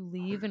when you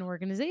leave an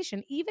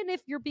organization, even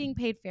if you're being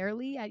paid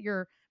fairly at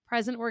your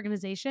present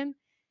organization,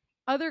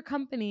 other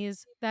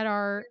companies that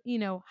are,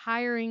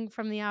 hiring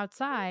from the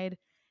outside,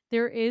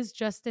 there is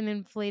just an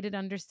inflated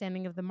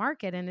understanding of the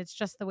market, and it's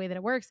just the way that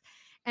it works.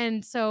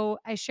 And so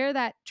I share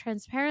that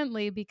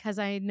transparently because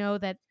I know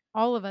that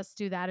all of us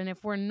do that. And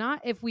if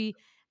we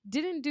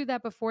didn't do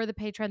that before the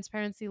pay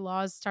transparency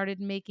laws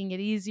started making it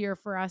easier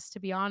for us to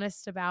be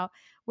honest about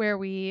where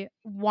we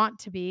want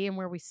to be and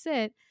where we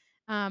sit,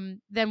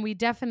 then we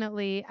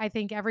definitely, I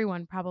think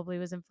everyone probably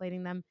was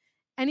inflating them.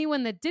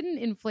 Anyone that didn't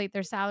inflate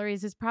their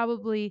salaries is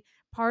probably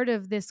part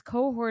of this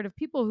cohort of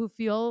people who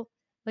feel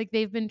like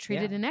they've been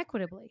treated yeah.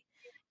 inequitably.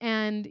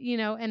 And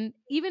and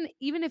even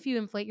if you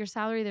inflate your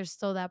salary, there's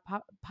still that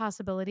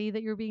possibility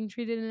that you're being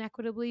treated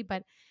inequitably.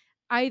 But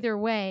either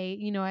way,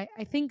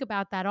 I think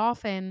about that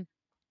often,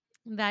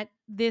 that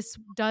this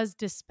does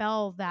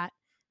dispel that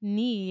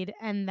need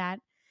and that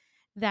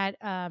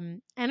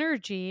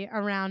energy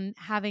around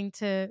having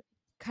to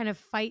kind of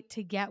fight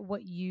to get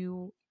what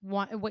you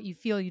want, what you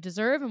feel you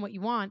deserve, and what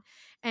you want.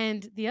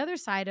 And the other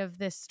side of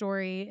this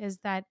story is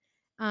that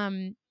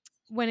um,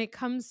 when it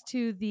comes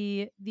to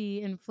the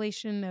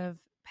inflation of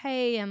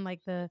pay and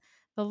like the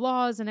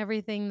laws and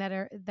everything that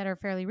are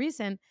fairly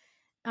recent,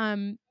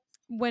 um,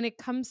 when it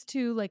comes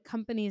to like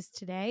companies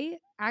today,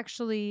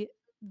 actually,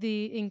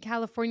 the in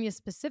California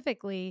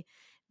specifically,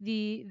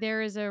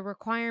 there is a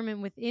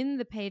requirement within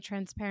the pay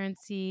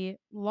transparency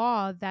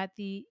law that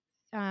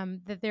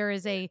that there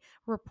is a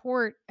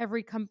report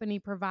every company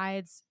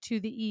provides to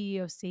the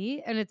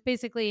EEOC, and it's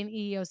basically an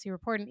EEOC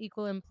report, an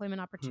Equal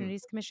Employment Hmm.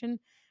 Opportunities Commission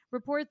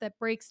report, that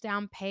breaks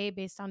down pay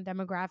based on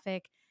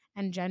demographic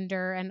and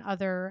gender and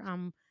other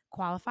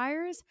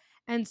qualifiers.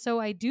 And so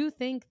I do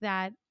think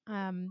that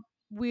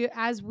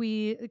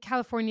we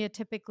California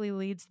typically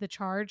leads the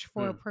charge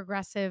for Hmm.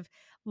 progressive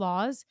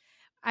laws.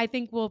 I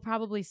think we'll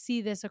probably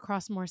see this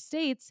across more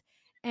states.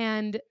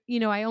 And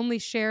I only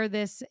share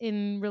this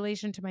in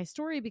relation to my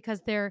story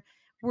because there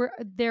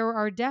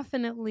are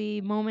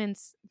definitely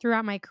moments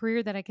throughout my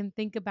career that I can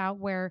think about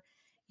where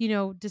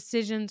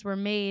decisions were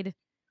made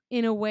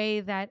in a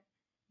way that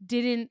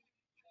didn't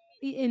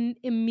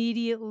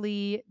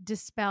immediately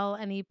dispel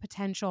any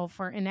potential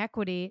for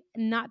inequity,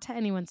 not to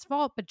anyone's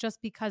fault, but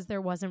just because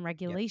there wasn't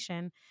Yeah.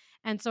 regulation.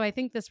 And so I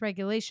think this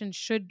regulation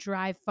should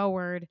drive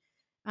forward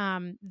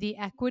the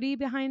equity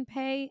behind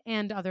pay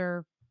and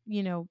other,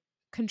 you know,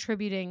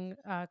 contributing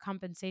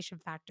compensation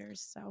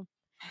factors. So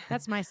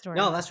that's my No,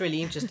 story. that's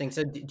really interesting.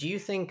 So, do you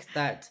think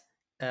that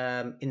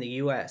in the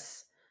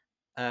US,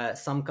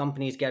 some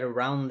companies get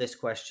around this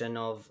question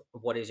of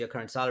what is your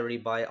current salary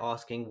by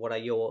asking what are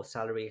your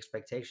salary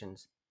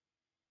expectations?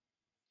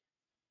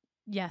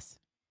 Yes.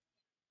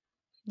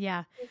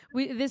 Yeah.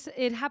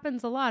 It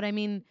happens a lot. I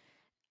mean,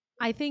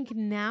 I think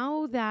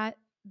now that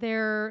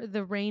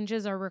the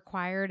ranges are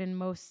required in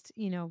most,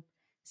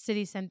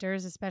 city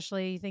centers,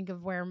 especially you think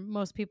of where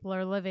most people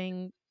are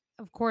living.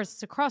 Of course,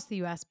 it's across the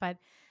US, but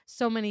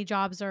so many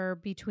jobs are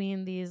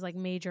between these like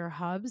major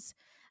hubs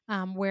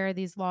where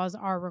these laws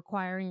are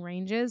requiring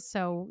ranges.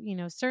 So,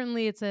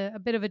 certainly it's a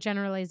bit of a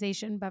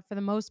generalization, but for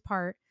the most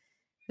part,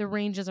 the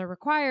ranges are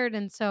required.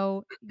 And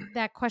so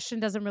that question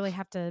doesn't really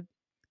have to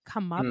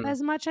come up Mm,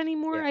 as much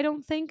anymore, yeah. I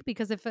don't think,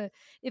 because if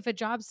a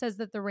job says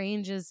that the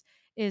range is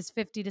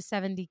 50 to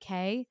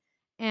 70K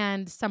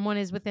and someone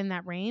is within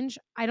that range,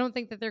 I don't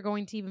think that they're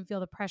going to even feel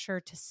the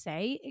pressure to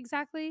say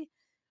exactly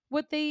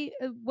what they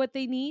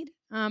need.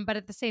 But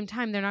at the same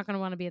time, they're not going to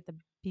want to be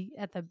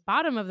at the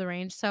bottom of the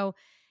range. So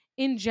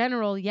in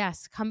general,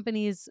 yes,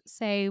 companies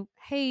say,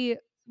 "Hey,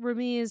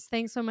 Rameez,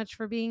 thanks so much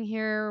for being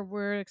here.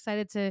 We're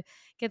excited to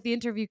get the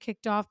interview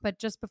kicked off. But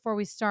just before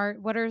we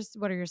start, what are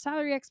your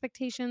salary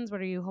expectations?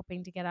 What are you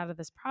hoping to get out of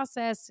this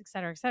process, et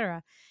cetera, et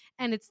cetera?"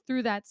 And it's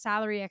through that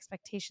salary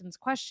expectations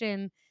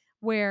question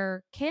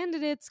where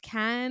candidates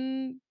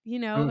can,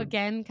 Mm,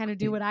 again, kind of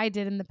do what I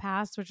did in the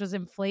past, which was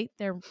inflate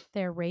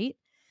their rate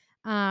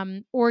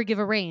or give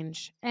a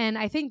range. And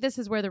I think this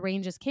is where the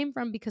ranges came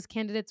from because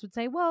candidates would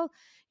say, well,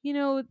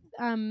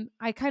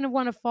 I kind of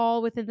want to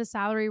fall within the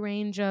salary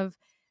range of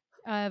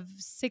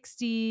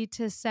 60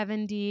 to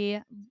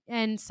 70.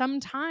 And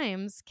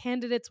sometimes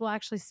candidates will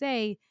actually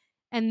say,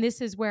 and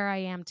this is where I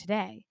am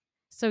today.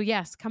 So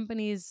yes,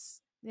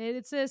 companies,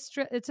 it's a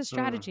mm,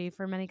 strategy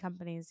for many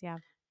companies. Yeah.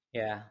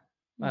 yeah.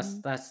 That's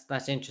Hmm. that's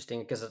that's interesting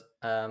because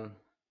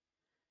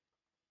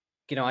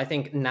I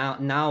think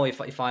now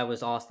if I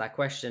was asked that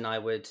question, I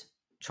would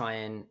try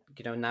and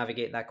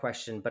navigate that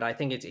question. But I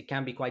think it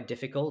can be quite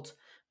difficult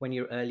when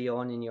you're early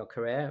on in your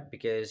career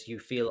because you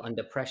feel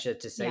under pressure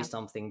to say Yeah.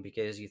 something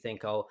because you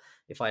think, oh,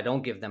 if I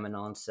don't give them an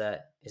answer,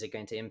 is it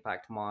going to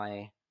impact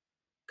my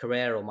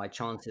career or my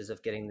chances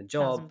of getting the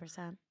job?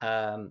 1,000%.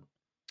 Um,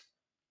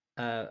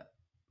 uh,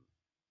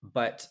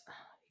 but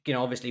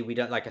obviously we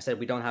don't, like I said,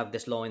 we don't have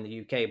this law in the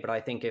UK. But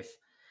I think if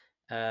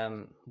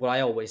what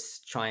I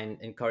always try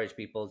and encourage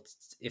people,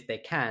 if they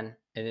can,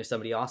 and if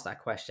somebody asks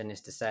that question,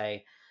 is to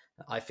say,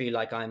 I feel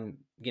like I'm,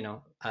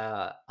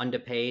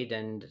 underpaid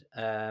and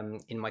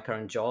in my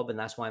current job, and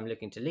that's why I'm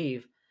looking to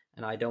leave.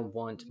 And I don't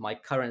want my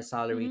current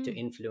salary to Hmm.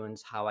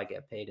 influence how I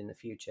get paid in the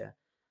future.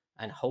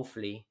 And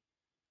hopefully,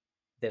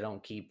 they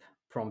don't keep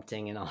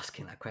prompting and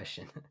asking that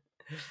question.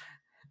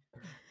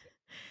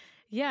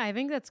 Yeah, I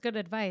think that's good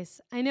advice.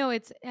 I know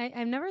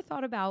I've never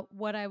thought about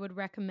what I would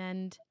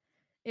recommend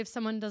if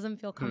someone doesn't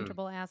feel Hmm.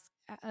 comfortable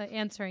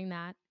answering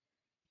that.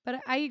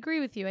 But I agree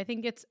with you. I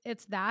think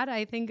it's that.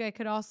 I think I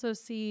could also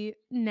see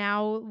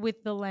now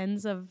with the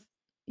lens of,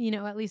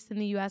 at least in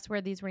the US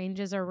where these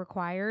ranges are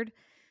required,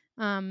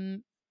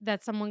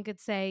 that someone could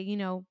say,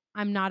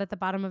 I'm not at the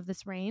bottom of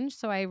this range,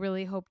 so I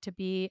really hope to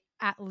be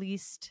at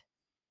least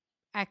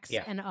X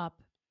Yeah. and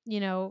up.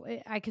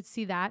 I could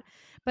see that.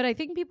 But I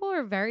think people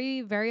are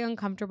very, very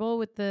uncomfortable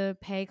with the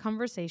pay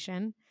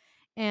conversation.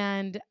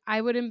 And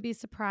I wouldn't be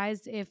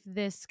surprised if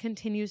this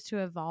continues to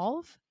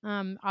evolve.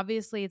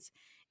 Obviously,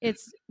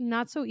 it's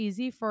not so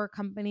easy for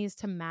companies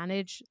to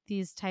manage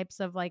these types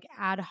of like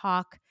ad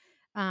hoc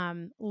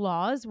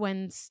laws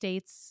when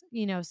states,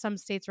 some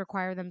states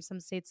require them, some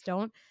states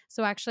don't.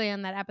 So actually,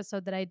 on that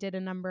episode that I did a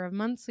number of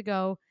months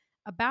ago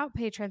about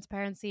pay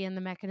transparency and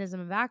the mechanism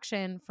of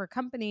action for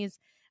companies,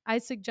 I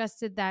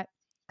suggested that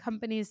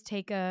companies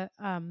take a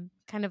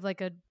kind of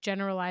like a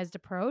generalized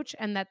approach,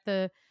 and that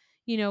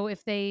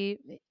if they,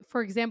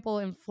 for example,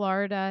 in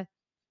Florida,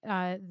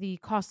 the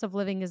cost of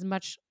living is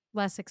much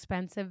less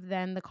expensive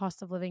than the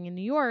cost of living in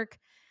New York.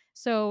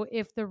 So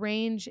if the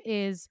range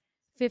is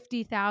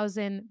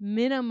 50,000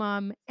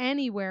 minimum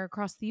anywhere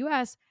across the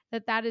US,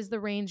 that is the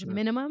range Hmm.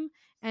 minimum.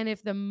 And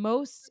if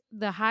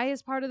the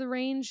highest part of the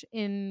range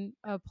in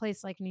a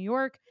place like New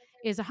York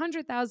is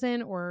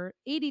 100,000 or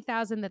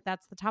 80,000,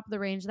 that's the top of the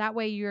range. That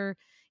way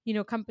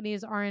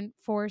companies aren't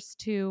forced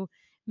to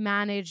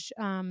manage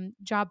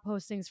job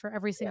postings for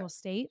every Yeah. single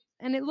state.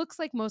 And it looks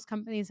like most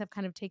companies have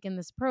kind of taken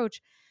this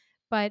approach.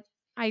 But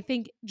I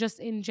think just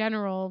in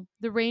general,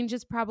 the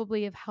ranges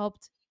probably have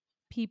helped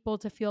people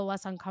to feel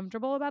less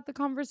uncomfortable about the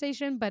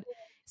conversation. But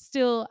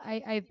still,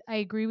 I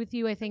agree with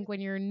you. I think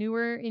when you're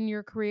newer in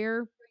your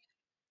career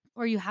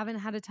or you haven't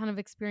had a ton of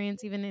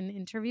experience even in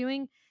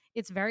interviewing,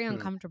 it's very Hmm.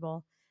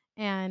 uncomfortable.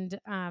 And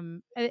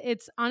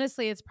it's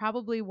honestly, it's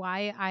probably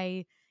why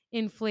I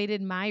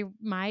inflated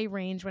my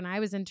range when I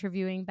was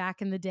interviewing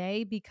back in the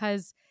day,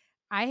 because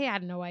I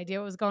had no idea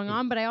what was going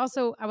on. But I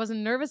wasn't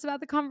nervous about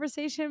the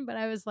conversation, but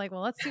I was like,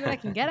 well, let's see what I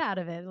can get out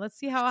of it. Let's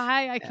see how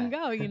high I can Yeah.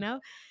 go.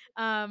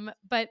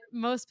 But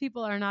most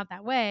people are not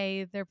that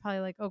way. They're probably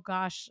like, oh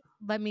gosh,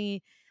 let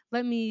me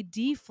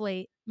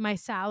deflate my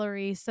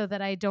salary so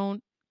that I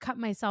don't cut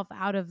myself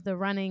out of the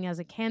running as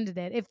a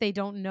candidate if they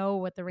don't know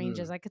what the range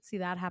is. Hmm. I could see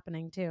that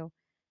happening too.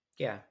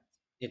 Yeah.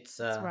 It's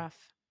It's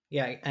rough.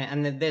 Yeah,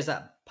 and then there's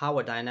that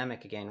power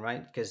dynamic again,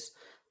 right? Because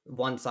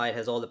one side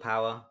has all the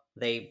power.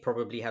 They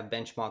probably have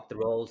benchmarked the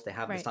roles. They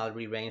have the Right.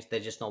 salary range. They're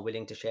just not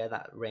willing to share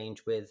that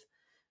range with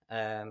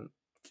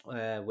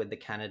the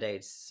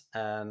candidates.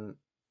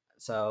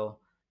 So,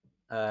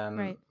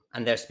 Right.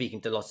 and they're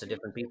speaking to lots of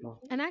different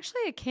people. And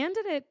actually a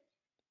candidate,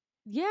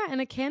 yeah,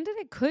 and a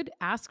candidate could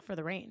ask for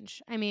the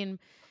range. I mean,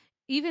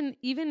 even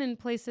in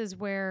places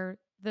where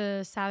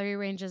the salary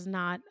range is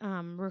not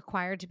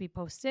required to be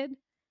posted,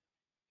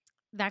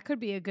 that could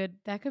be a good,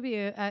 that could be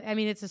I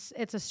mean,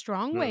 it's a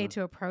strong way Mm.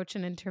 to approach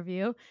an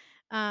interview.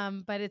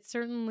 But it's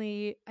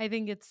certainly, I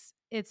think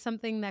it's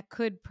something that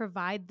could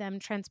provide them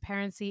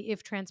transparency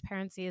if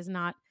transparency is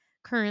not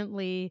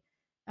currently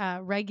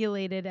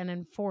regulated and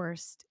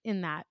enforced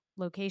in that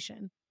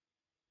location.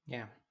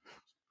 Yeah.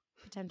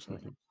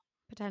 Potentially.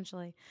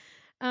 Potentially.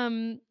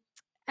 Um,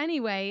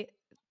 anyway,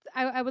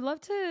 I would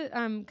love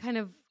to kind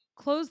of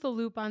close the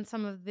loop on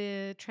some of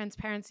the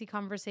transparency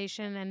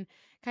conversation and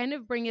kind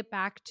of bring it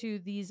back to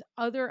these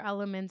other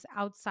elements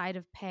outside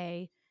of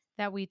pay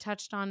that we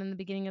touched on in the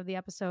beginning of the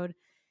episode.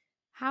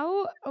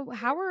 How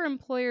are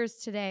employers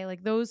today,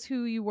 like those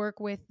who you work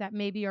with that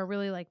maybe are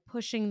really like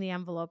pushing the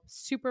envelope,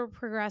 super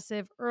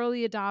progressive,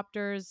 early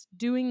adopters,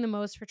 doing the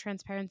most for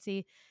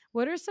transparency?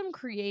 What are some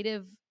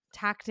creative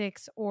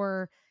tactics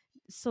or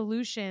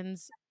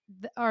solutions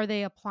are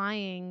they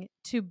applying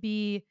to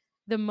be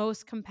the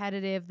most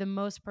competitive, the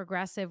most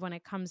progressive when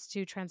it comes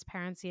to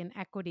transparency and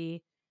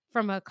equity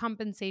from a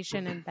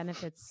compensation and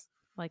benefits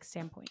like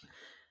standpoint?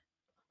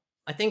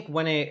 I think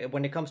when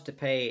it comes to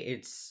pay,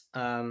 it's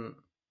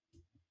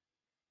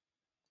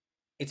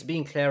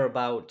being clear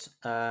about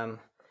so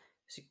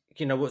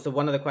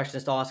one of the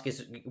questions to ask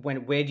is,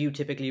 where do you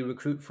typically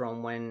recruit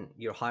from when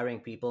you're hiring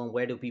people, and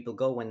where do people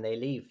go when they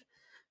leave?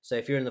 So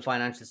if you're in the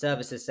financial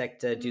services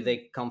sector, do Mm,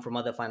 they come from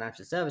other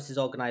financial services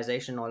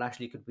organization, or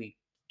actually could we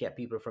get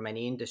people from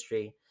any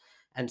industry?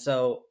 And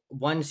so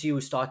once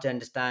you start to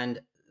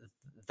understand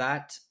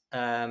that,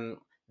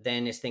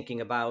 then is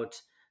thinking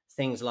about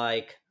things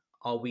like,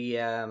 are we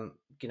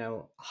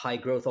high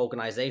growth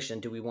organization?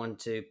 Do we want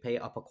to pay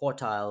upper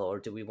quartile, or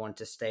do we want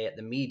to stay at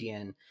the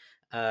median?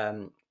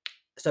 um,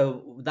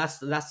 so that's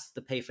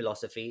the pay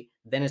philosophy.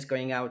 Then it's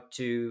going out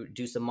to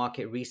do some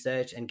market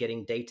research and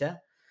getting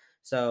data.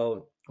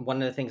 So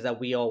one of the things that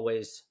we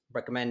always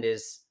recommend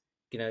is,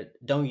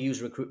 don't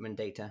use recruitment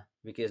data,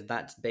 because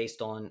that's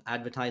based on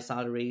advertised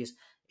salaries.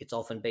 It's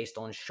often based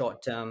on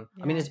short term.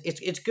 I mean, yeah.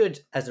 it's good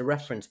as a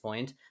reference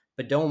point,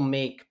 but don't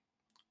make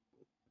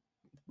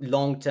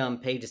long-term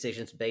pay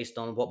decisions based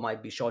on what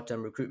might be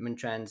short-term recruitment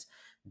trends,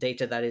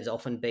 data that is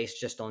often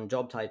based just on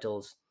job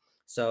titles.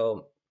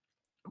 So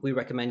we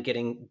recommend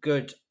getting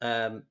good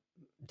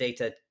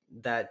data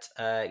that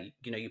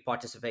you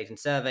participate in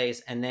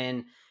surveys, and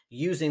then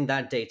using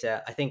that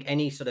data. I think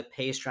any sort of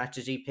pay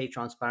strategy, pay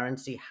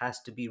transparency,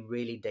 has to be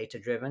really data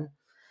driven.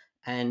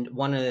 And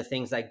one of the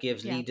things that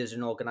gives Yeah. leaders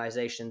in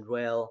organization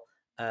real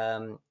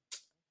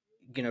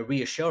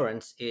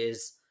reassurance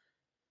is,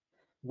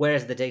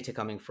 where's the data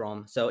coming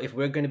from? So if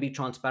we're going to be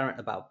transparent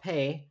about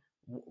pay,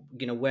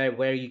 where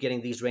are you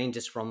getting these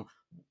ranges from?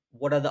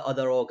 What are the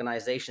other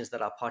organizations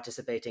that are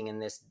participating in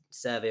this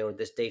survey or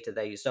this data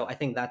they use? So I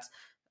think that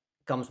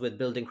comes with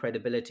building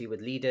credibility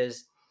with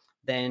leaders.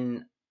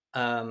 Then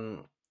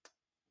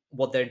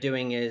what they're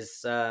doing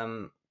is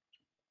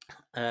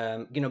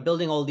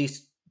building all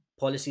these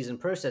policies and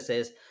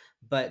processes.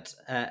 But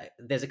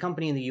there's a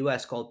company in the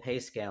US called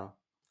PayScale,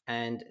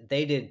 and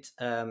they did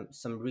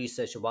some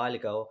research a while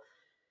ago,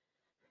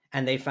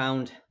 and they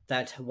found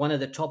that one of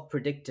the top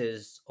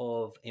predictors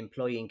of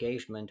employee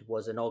engagement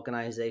was an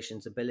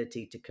organization's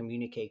ability to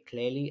communicate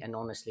clearly and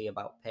honestly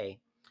about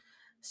pay.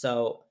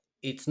 So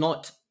it's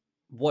not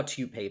what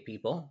you pay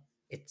people,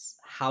 it's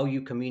how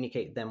you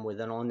communicate them with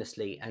them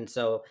honestly. And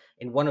so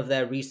in one of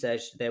their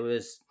research, there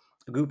was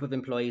a group of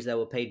employees that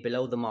were paid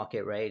below the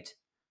market rate.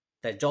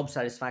 Their job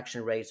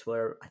satisfaction rates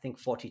were, I think,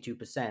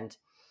 42%.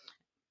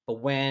 But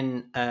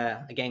when,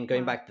 again,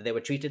 going Wow. back to, they were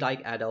treated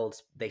like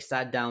adults, they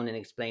sat down and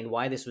explained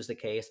why this was the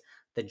case.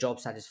 The job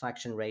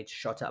satisfaction rate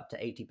shot up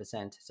to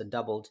 80%, so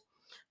doubled,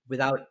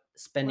 without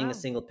spending a Wow.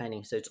 single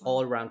penny. So it's Wow.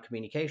 all around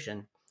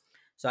communication.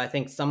 So I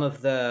think some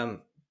of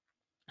the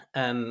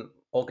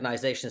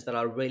organizations that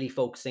are really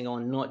focusing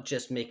on not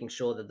just making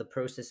sure that the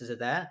processes are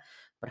there,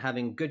 but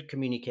having good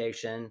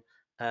communication.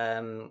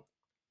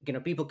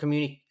 People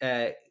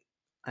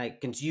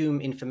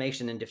consume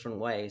information in different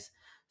ways.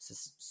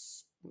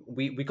 So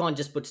we can't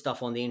just put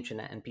stuff on the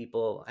internet and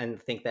people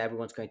and think that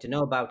everyone's going to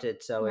know about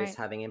it. So it's Right.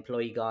 having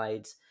employee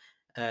guides,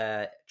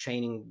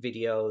 training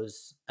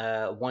videos,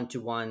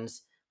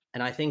 one-to-ones.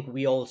 And I think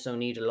we also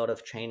need a lot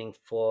of training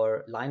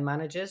for line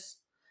managers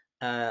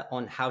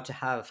on how to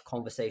have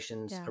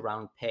conversations Yeah.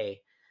 around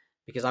pay,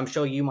 because I'm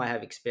sure you might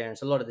have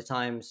experience. A lot of the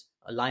times,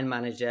 a line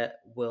manager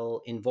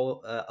will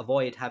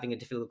avoid having a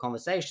difficult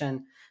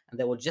conversation, and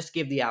they will just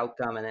give the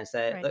outcome and then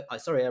say, Right. "Look,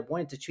 sorry, I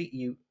wanted to treat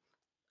you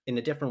in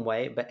a different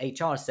way, but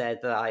HR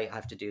said that I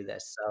have to do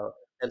this." So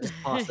they'll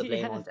just pass the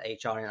blame Yes. on to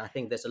HR, and I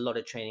think there's a lot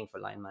of training for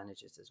line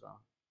managers as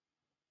well.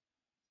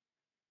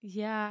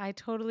 Yeah, I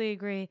totally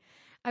agree.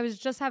 I was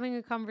just having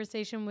a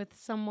conversation with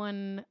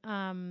someone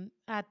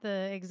at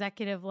the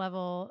executive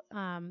level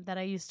that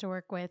I used to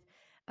work with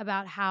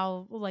about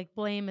how like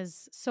blame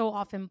is so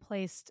often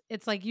placed.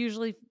 It's like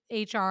usually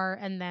HR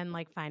and then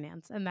like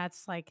finance. And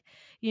that's like,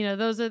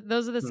 those are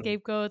the Hmm.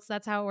 scapegoats.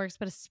 That's how it works,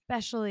 but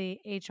especially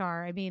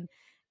HR. I mean,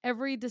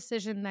 every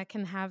decision that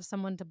can have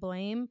someone to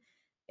blame,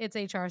 it's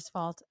HR's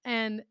fault.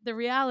 And the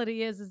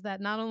reality is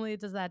that not only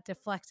does that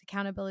deflect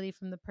accountability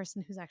from the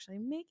person who's actually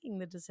making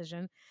the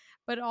decision,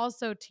 but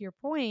also to your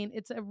point,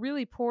 it's a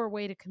really poor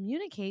way to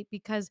communicate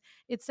because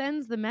it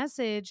sends the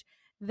message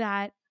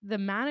that the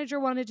manager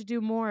wanted to do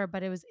more,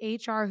 but it was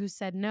HR who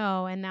said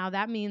no. And now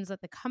that means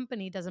that the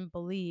company doesn't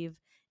believe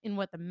in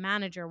what the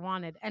manager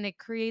wanted. And it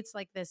creates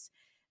like this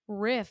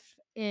rift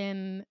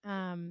in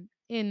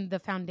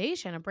the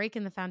foundation, a break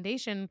in the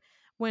foundation,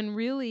 when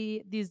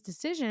really these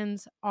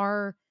decisions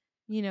are,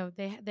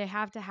 they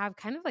have to have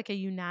kind of like a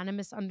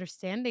unanimous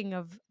understanding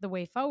of the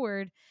way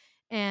forward.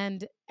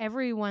 And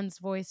everyone's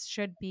voice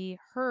should be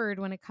heard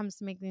when it comes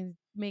to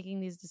making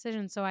these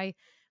decisions. So I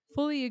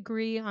fully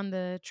agree on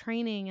the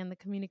training and the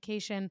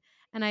communication.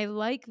 And I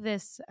like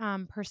this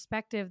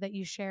perspective that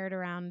you shared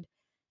around,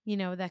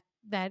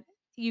 that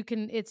you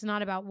can, it's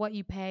not about what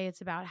you pay,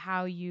 it's about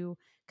how you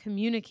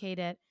communicate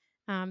it.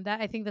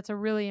 That I think that's a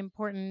really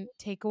important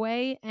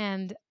takeaway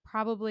and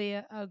probably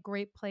a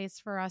great place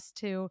for us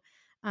to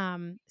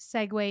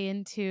segue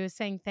into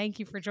saying thank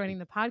you for joining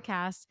the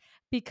podcast,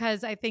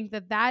 because I think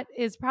that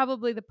is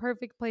probably the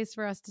perfect place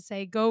for us to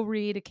say, go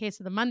read A Case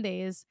of the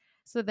Mondays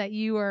so that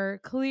you are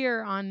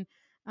clear on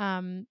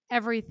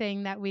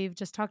everything that we've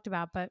just talked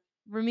about. But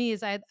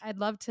Rameez, I'd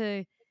love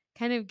to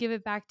kind of give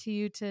it back to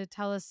you to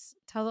tell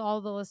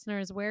all the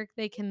listeners where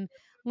they can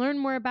learn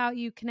more about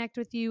you, connect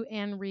with you,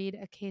 and read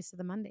A Case of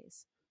the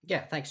Mondays.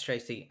 Yeah, thanks,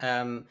 Tracy.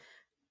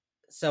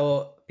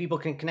 So people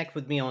can connect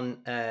with me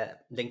on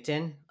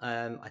LinkedIn.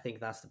 I think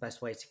that's the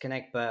best way to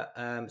connect. But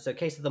so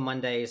Case of the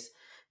Mondays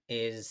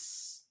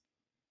is,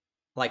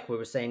 like we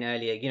were saying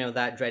earlier,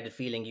 that dreaded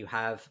feeling you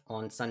have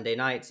on Sunday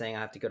night saying I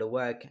have to go to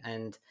work.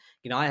 And,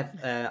 I have,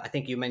 I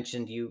think you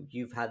mentioned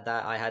you've had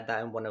that. I had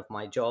that in one of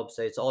my jobs.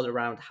 So it's all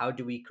around how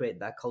do we create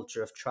that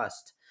culture of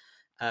trust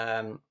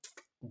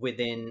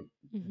within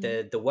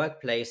Mm-hmm. the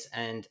workplace.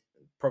 And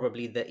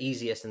probably the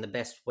easiest and the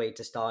best way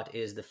to start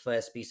is the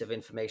first piece of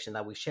information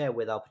that we share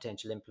with our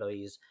potential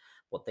employees,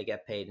 what they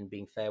get paid, and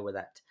being fair with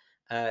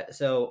that.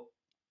 So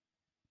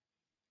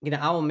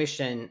our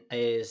mission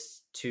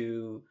is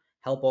to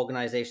help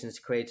organizations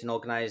create and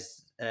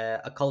organize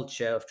a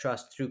culture of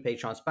trust through pay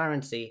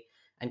transparency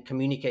and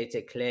communicate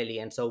it clearly.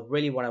 And so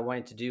really what I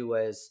wanted to do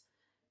was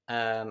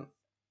um,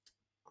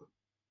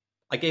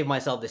 I gave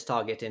myself this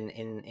target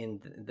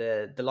in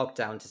the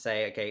lockdown to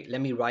say, okay,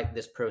 let me write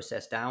this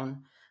process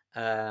down.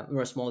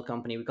 We're a small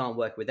company; we can't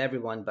work with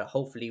everyone, but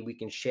hopefully we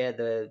can share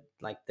the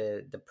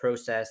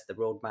process, the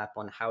roadmap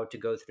on how to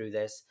go through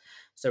this.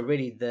 So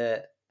really,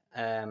 the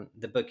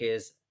book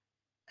is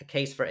a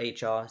case for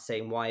HR,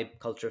 saying why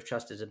culture of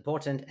trust is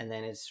important, and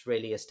then it's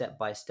really a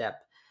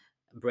step-by-step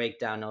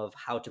breakdown of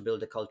how to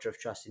build a culture of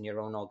trust in your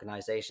own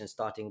organization,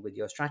 starting with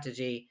your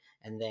strategy,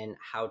 and then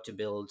how to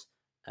build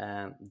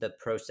the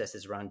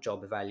processes around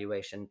job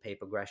evaluation, pay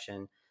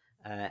progression,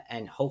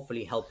 and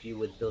hopefully help you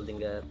with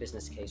building a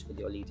business case with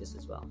your leaders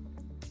as well.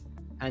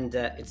 And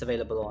it's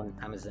available on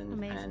Amazon.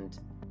 Amazing. And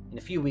in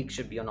a few weeks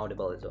should be on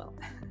Audible as well.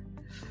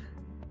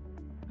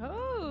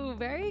 Oh,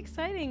 very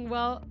exciting.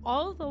 Well,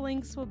 all of the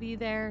links will be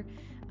there.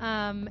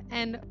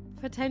 And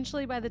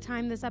potentially by the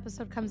time this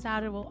episode comes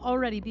out, it will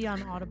already be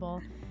on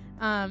Audible.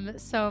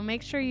 So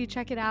make sure you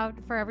check it out.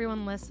 For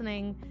everyone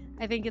listening,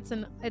 I think it's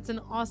an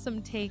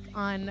awesome take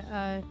on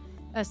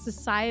a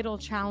societal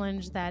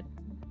challenge that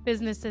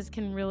businesses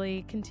can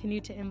really continue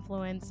to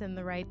influence in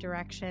the right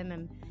direction.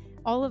 And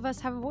all of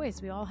us have a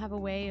voice. We all have a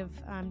way of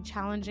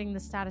challenging the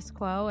status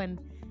quo and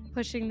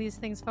pushing these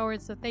things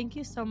forward. So thank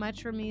you so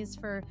much, Rameez,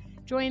 for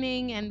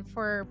joining and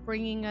for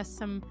bringing us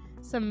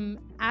some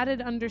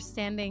added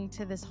understanding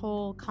to this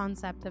whole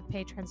concept of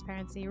pay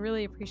transparency.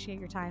 Really appreciate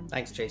your time.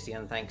 Thanks, Tracy,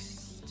 and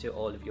thanks to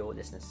all of your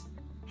listeners.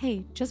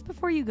 Hey, just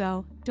before you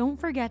go, don't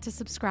forget to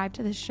subscribe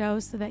to this show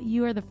so that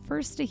you are the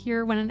first to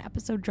hear when an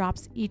episode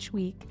drops each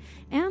week.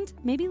 And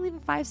maybe leave a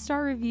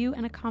 5-star review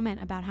and a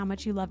comment about how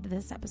much you loved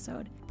this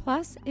episode.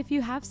 Plus, if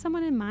you have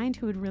someone in mind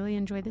who would really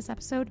enjoy this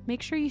episode,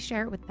 make sure you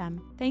share it with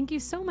them. Thank you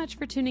so much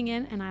for tuning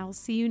in, and I will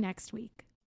see you next week.